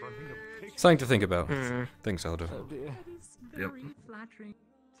 Something to think about. Thanks, Aldo. Yep.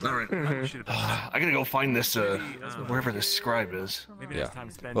 Alright. I gotta go find this, wherever this scribe is. Yeah.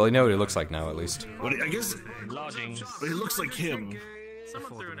 Well, you know what it looks like now, at least. But I guess it looks like him.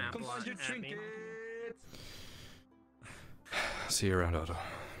 Someone threw an apple at me. See you around, Aldo.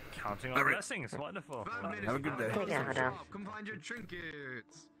 Counting on blessings, wonderful. Have a good day. Take care, Aldo. Come find your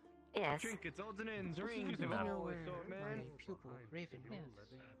trinkets. Yes. Trinkets, odds and ends, rings,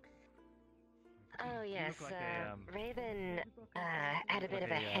 Oh yes, Raven had a bit of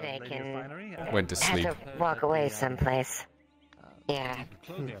a headache and Went to sleep. had to walk away someplace. Yeah.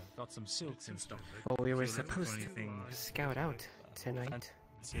 Got some silks and stuff. Well, we were supposed to scout out tonight.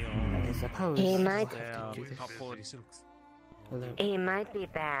 I suppose He might. He might be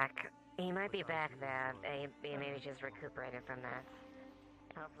back. He might be back there. He maybe just recuperated from that.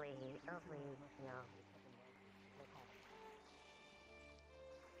 Hopefully, you know.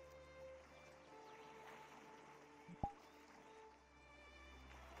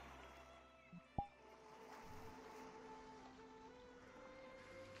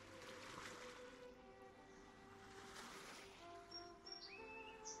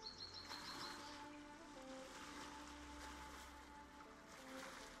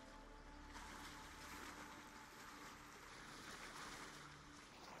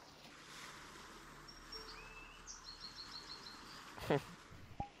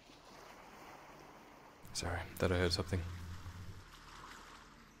 Sorry, thought I heard something.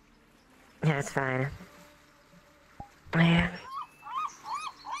 Yeah, it's fine. Yeah.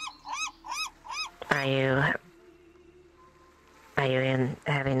 Are you in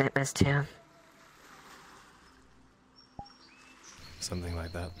having nightmares too? Something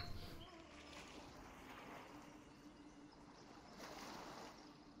like that.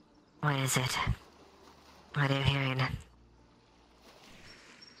 What is it? What are you hearing?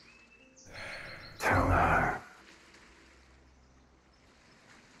 Tell her.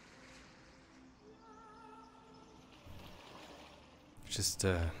 Just,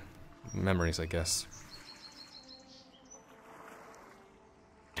 memories, I guess.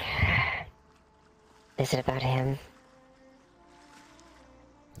 Is it about him?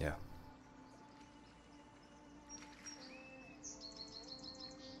 Yeah.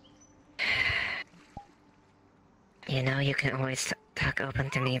 You know, you can always talk open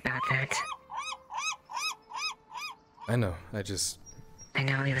to me about that. I know, I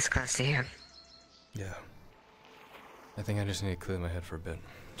know he was close to you. Yeah. I think I just need to clear my head for a bit.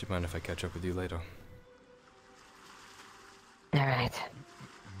 Do you mind if I catch up with you later? Alright.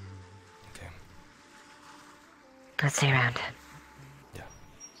 Okay. I'll see you around. Yeah.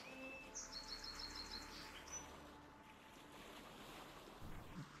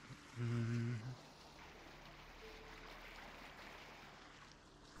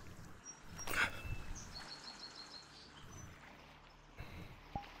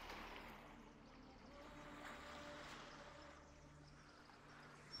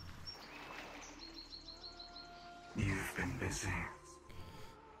 You've been busy.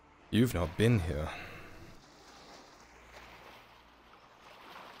 You've not been here.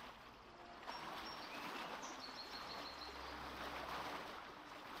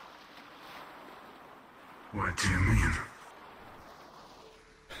 What do you mean?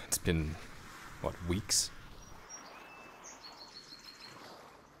 It's been, what, weeks?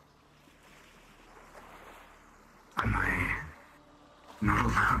 Am I not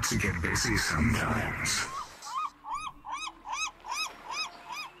allowed to get busy sometimes?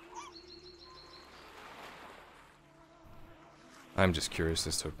 I'm just curious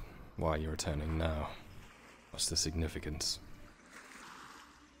as to why you're returning now. What's the significance?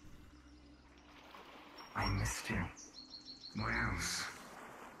 I missed you. What else?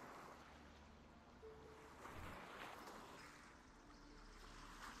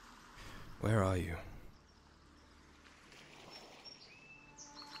 Where are you?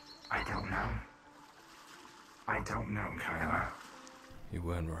 I don't know. I don't know, Kyla. You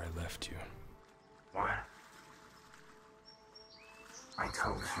weren't where I left you. What? I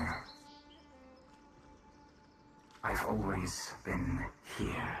told you. I've always been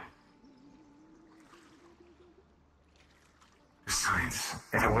here. Besides,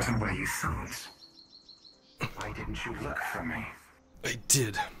 if I wasn't where you thought, why didn't you look for me? I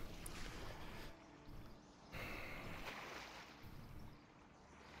did.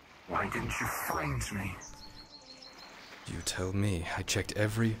 Why didn't you find me? You tell me. I checked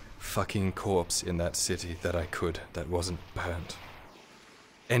every fucking corpse in that city that I could that wasn't burnt.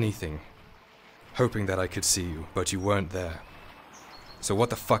 Anything. Hoping that I could see you, but you weren't there. So what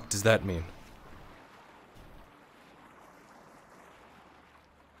the fuck does that mean?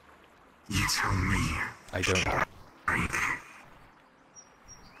 You tell me. I don't.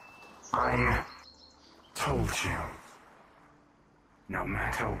 I told you. No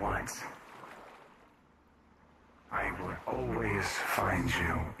matter what, I would always find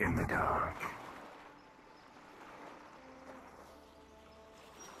you in the dark.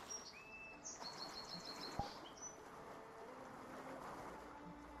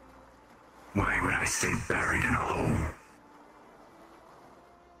 Why would I stay buried in a hole?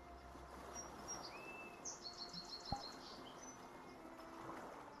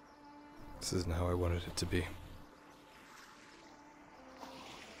 This isn't how I wanted it to be.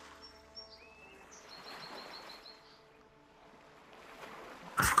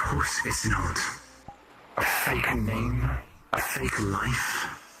 Of course it's not. A fake name, a fake life.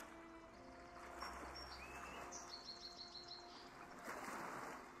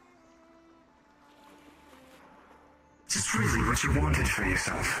 Is this really what you wanted for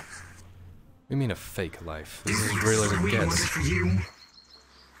yourself? You mean a fake life? This is real as it gets. For you?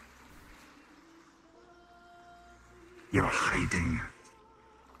 You're hiding.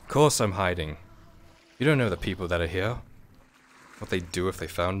 Of course I'm hiding. You don't know the people that are here. What they'd do if they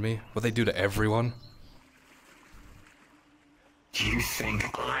found me. What they do to everyone. Do you think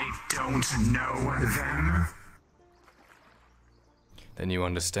I don't know them? Then you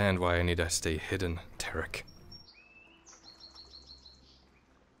understand why I need to stay hidden, Tarek.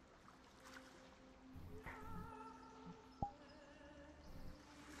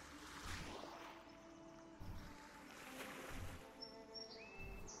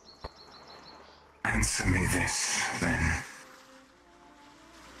 Answer me this, then.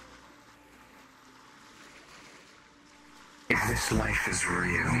 If this life is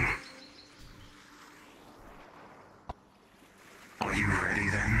real, are you ready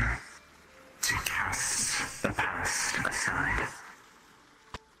then to cast the past aside?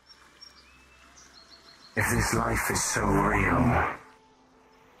 If this life is so real,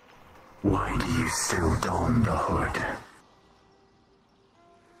 why do you still don the hood?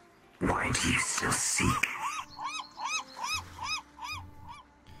 Why do you still seek?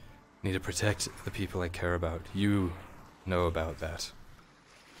 Need to protect the people I care about. You know about that.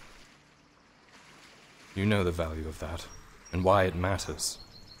 You know the value of that, and why it matters.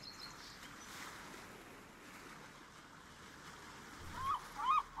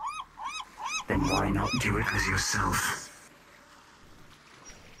 Then why not do it as yourself?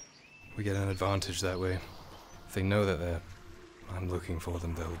 We get an advantage that way. If they know that I'm looking for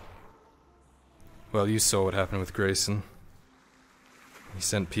them, they'll... Well, you saw what happened with Grayson. He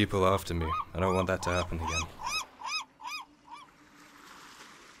sent people after me. I don't want that to happen again.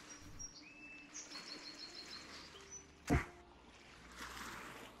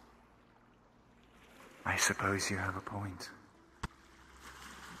 I suppose you have a point.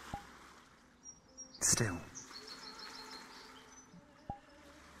 Still.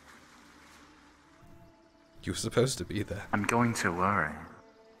 You were supposed to be there. I'm going to worry.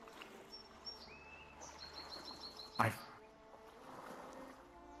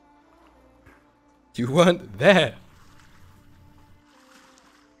 You weren't there.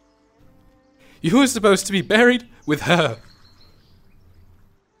 You were supposed to be buried with her.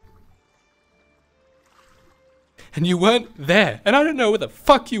 And you weren't there. And I don't know where the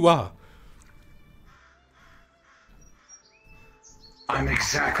fuck you are. I'm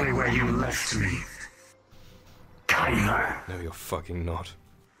exactly where you left me. Kyler. No, you're fucking not.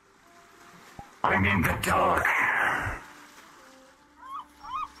 I'm in the dark.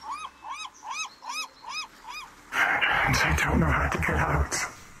 And I don't know how to get out.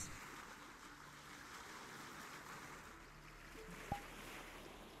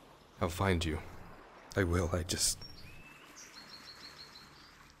 I'll find you. I will, I just...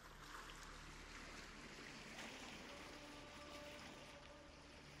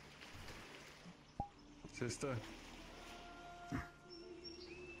 Sister.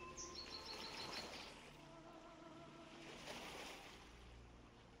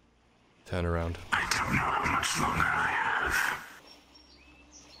 turn around. I don't know how much longer I have.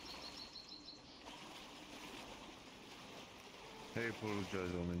 I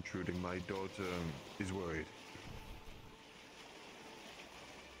apologize on intruding. My daughter is worried.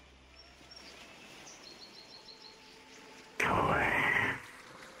 Go away.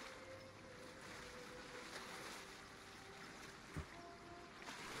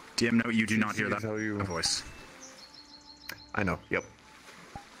 DM note, you do not hear that voice. I know, yep.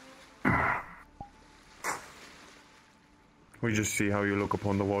 We just see how you look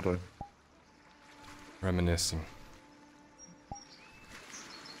upon the water. Reminiscing.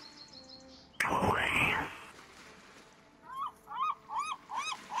 Go away.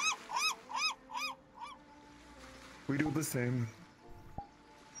 We do the same.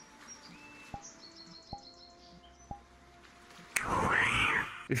 Go away.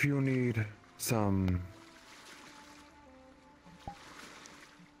 If you need some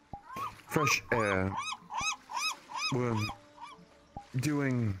fresh air, we're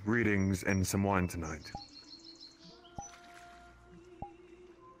doing readings and some wine tonight.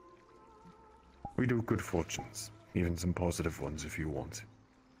 We do good fortunes, even some positive ones if you want.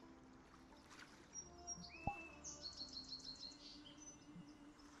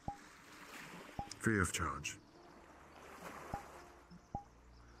 Free of charge.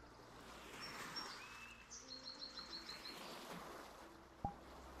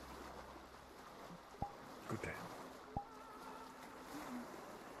 Good day.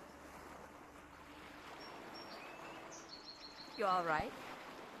 You all right?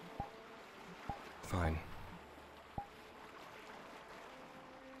 Fine.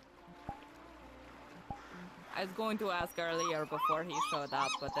 I was going to ask earlier before he showed up,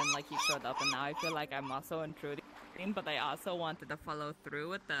 but then like he showed up and now I feel like I'm also intruding, but I also wanted to follow through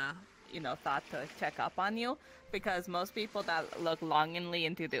with the, thought to check up on you, because most people that look longingly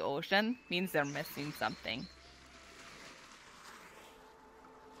into the ocean means they're missing something.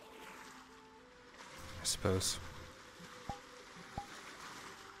 I suppose.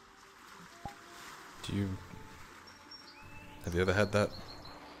 Have you ever had that?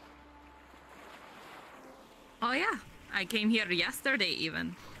 Oh yeah, I came here yesterday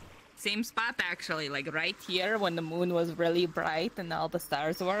even. Same spot actually, like right here when the moon was really bright and all the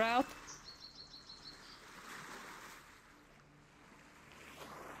stars were out.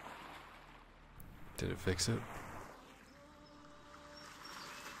 Did it fix it?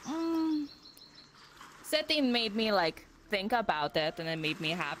 Setting made me like think about it, and it made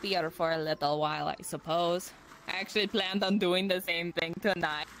me happier for a little while, I suppose. I actually planned on doing the same thing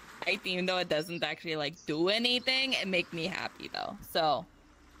tonight, even though it doesn't actually like do anything. It makes me happy though, so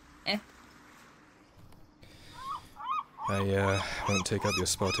I won't take up your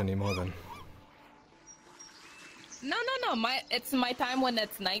spot anymore then. No, it's my time when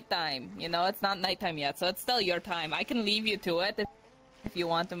it's nighttime. It's not nighttime yet, so it's still your time. I can leave you to it if you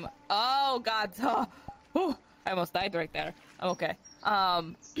want to. Oh God, I almost died right there. I'm okay.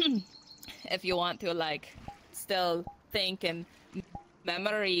 If you want to like still think and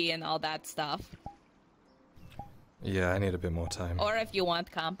memory and all that stuff. Yeah, I need a bit more time. Or if you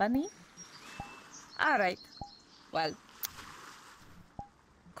want company. Alright. Well.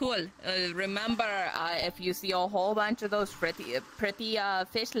 Cool. Remember, if you see a whole bunch of those pretty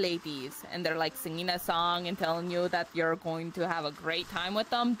fish ladies and they're like singing a song and telling you that you're going to have a great time with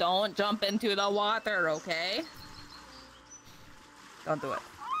them, don't jump into the water, okay? Don't do it.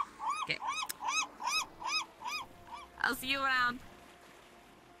 Okay. I'll see you around.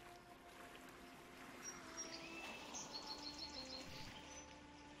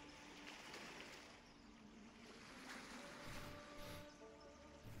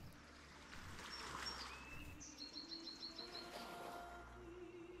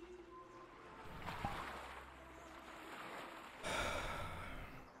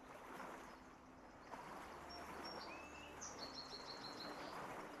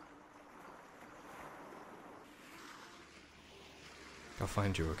 I'll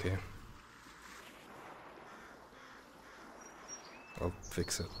find you, okay? I'll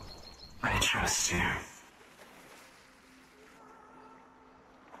fix it. I trust you.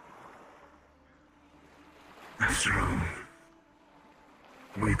 After all,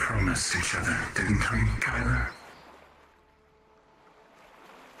 we promised each other, didn't we, Kyler?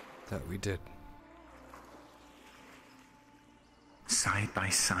 That we did. Side by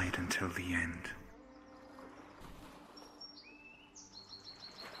side until the end.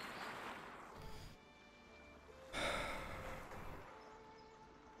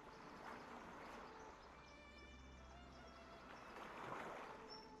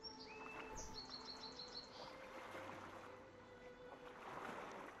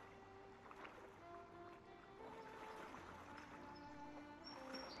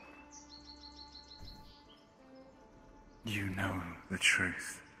 You know the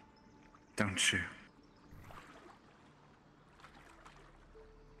truth, don't you?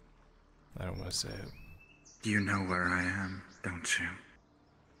 I don't want to say it. You know where I am, don't you?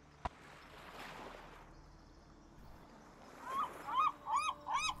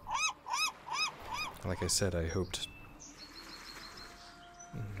 Like I said, I hoped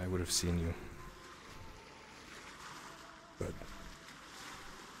I would have seen you. But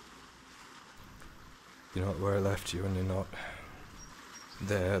you're not where I left you, and you're not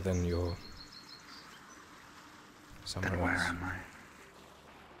there, then you're somewhere Then where else. am I?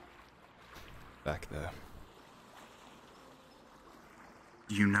 Back there.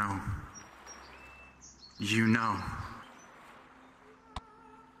 You know. You know.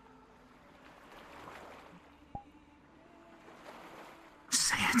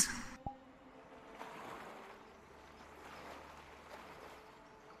 Say it.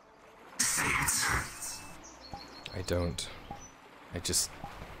 Say it. I don't. I just...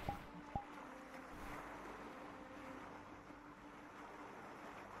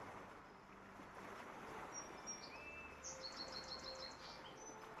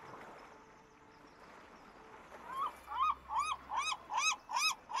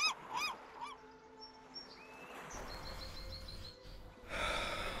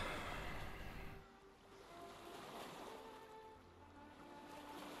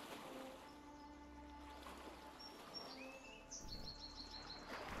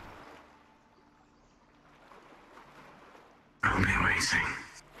 I'll be waiting.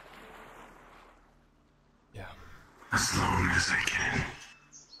 Yeah. As long as I can.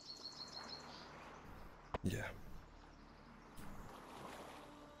 Yeah.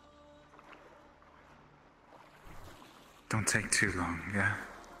 Don't take too long, yeah?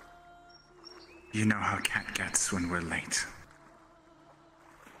 You know how Cat gets when we're late.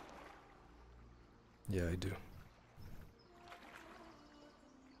 Yeah, I do.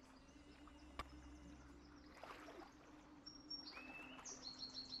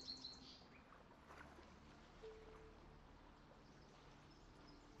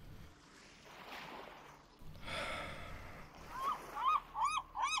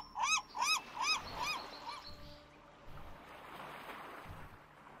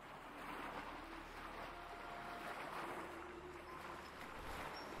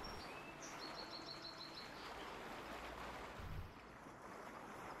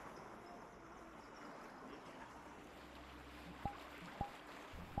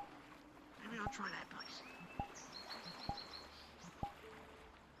 Maybe I'll try that place.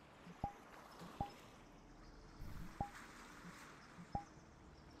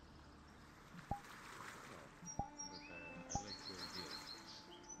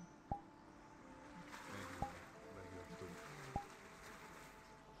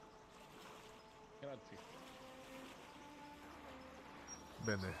 Grazie.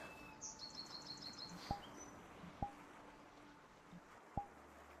 Bene.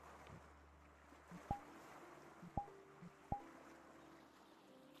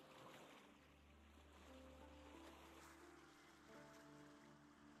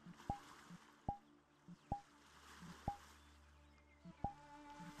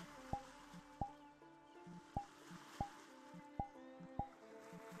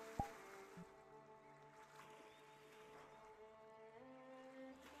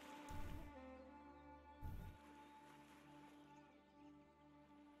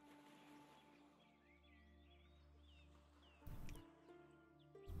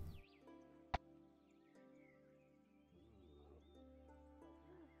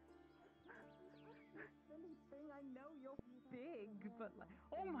 I know you're big, but like,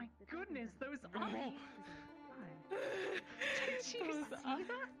 oh my goodness, those eyes! Did you see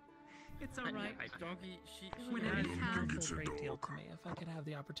that? It's alright, doggy. She When has it has a great deal to me. If I could have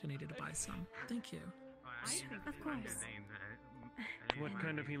the opportunity to buy some. Thank you. Of course. What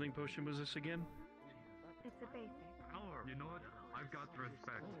kind of healing potion was this again? It's a basic. You know what? I've got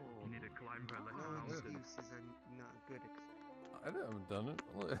respect. You need to climb by the Excuses are not good I haven't done it.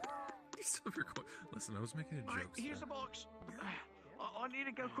 Listen, I was making a joke. Here's the box. I need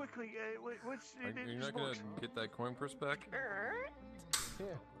to go quickly. What's You're not gonna get that coin purse back?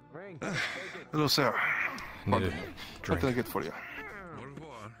 Here, ring. Hello, sir. Need a What drink. can I get for you? Au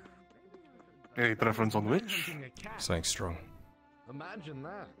revoir. Any preference on which? Something strong. Imagine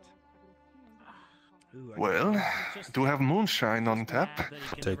that. Well, I do have moonshine on tap.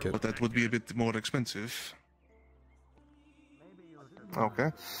 Take it. But that would be a bit more expensive.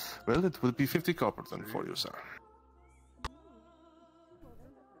 Okay. Well, it will be 50 copper then for you, sir.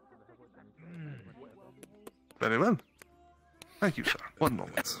 Very well. Thank you, sir. One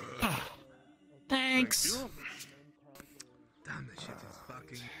moment. Thanks. Damn, this shit is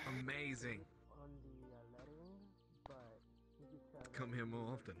fucking amazing. Come here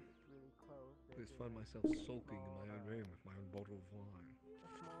more often. Please find myself sulking in my own room with my own bottle of wine.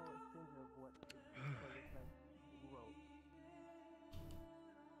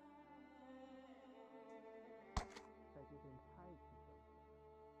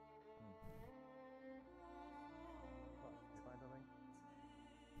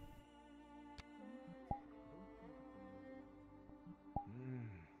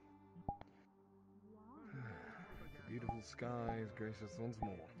 Beautiful skies grace us once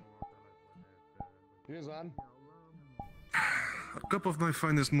more. Here's one. A cup of my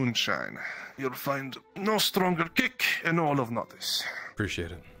finest moonshine. You'll find no stronger kick in all of Nautis.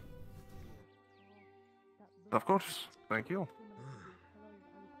 Appreciate it. Of course. Thank you.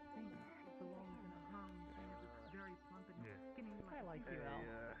 I like you,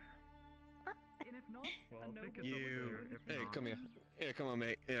 Al. And if not, You. Hey, come here. Here, come on,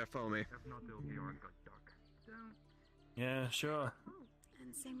 mate. Here, follow me. Yeah, sure.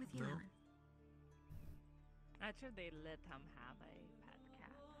 And same with you, Alan. Not sure they let him have a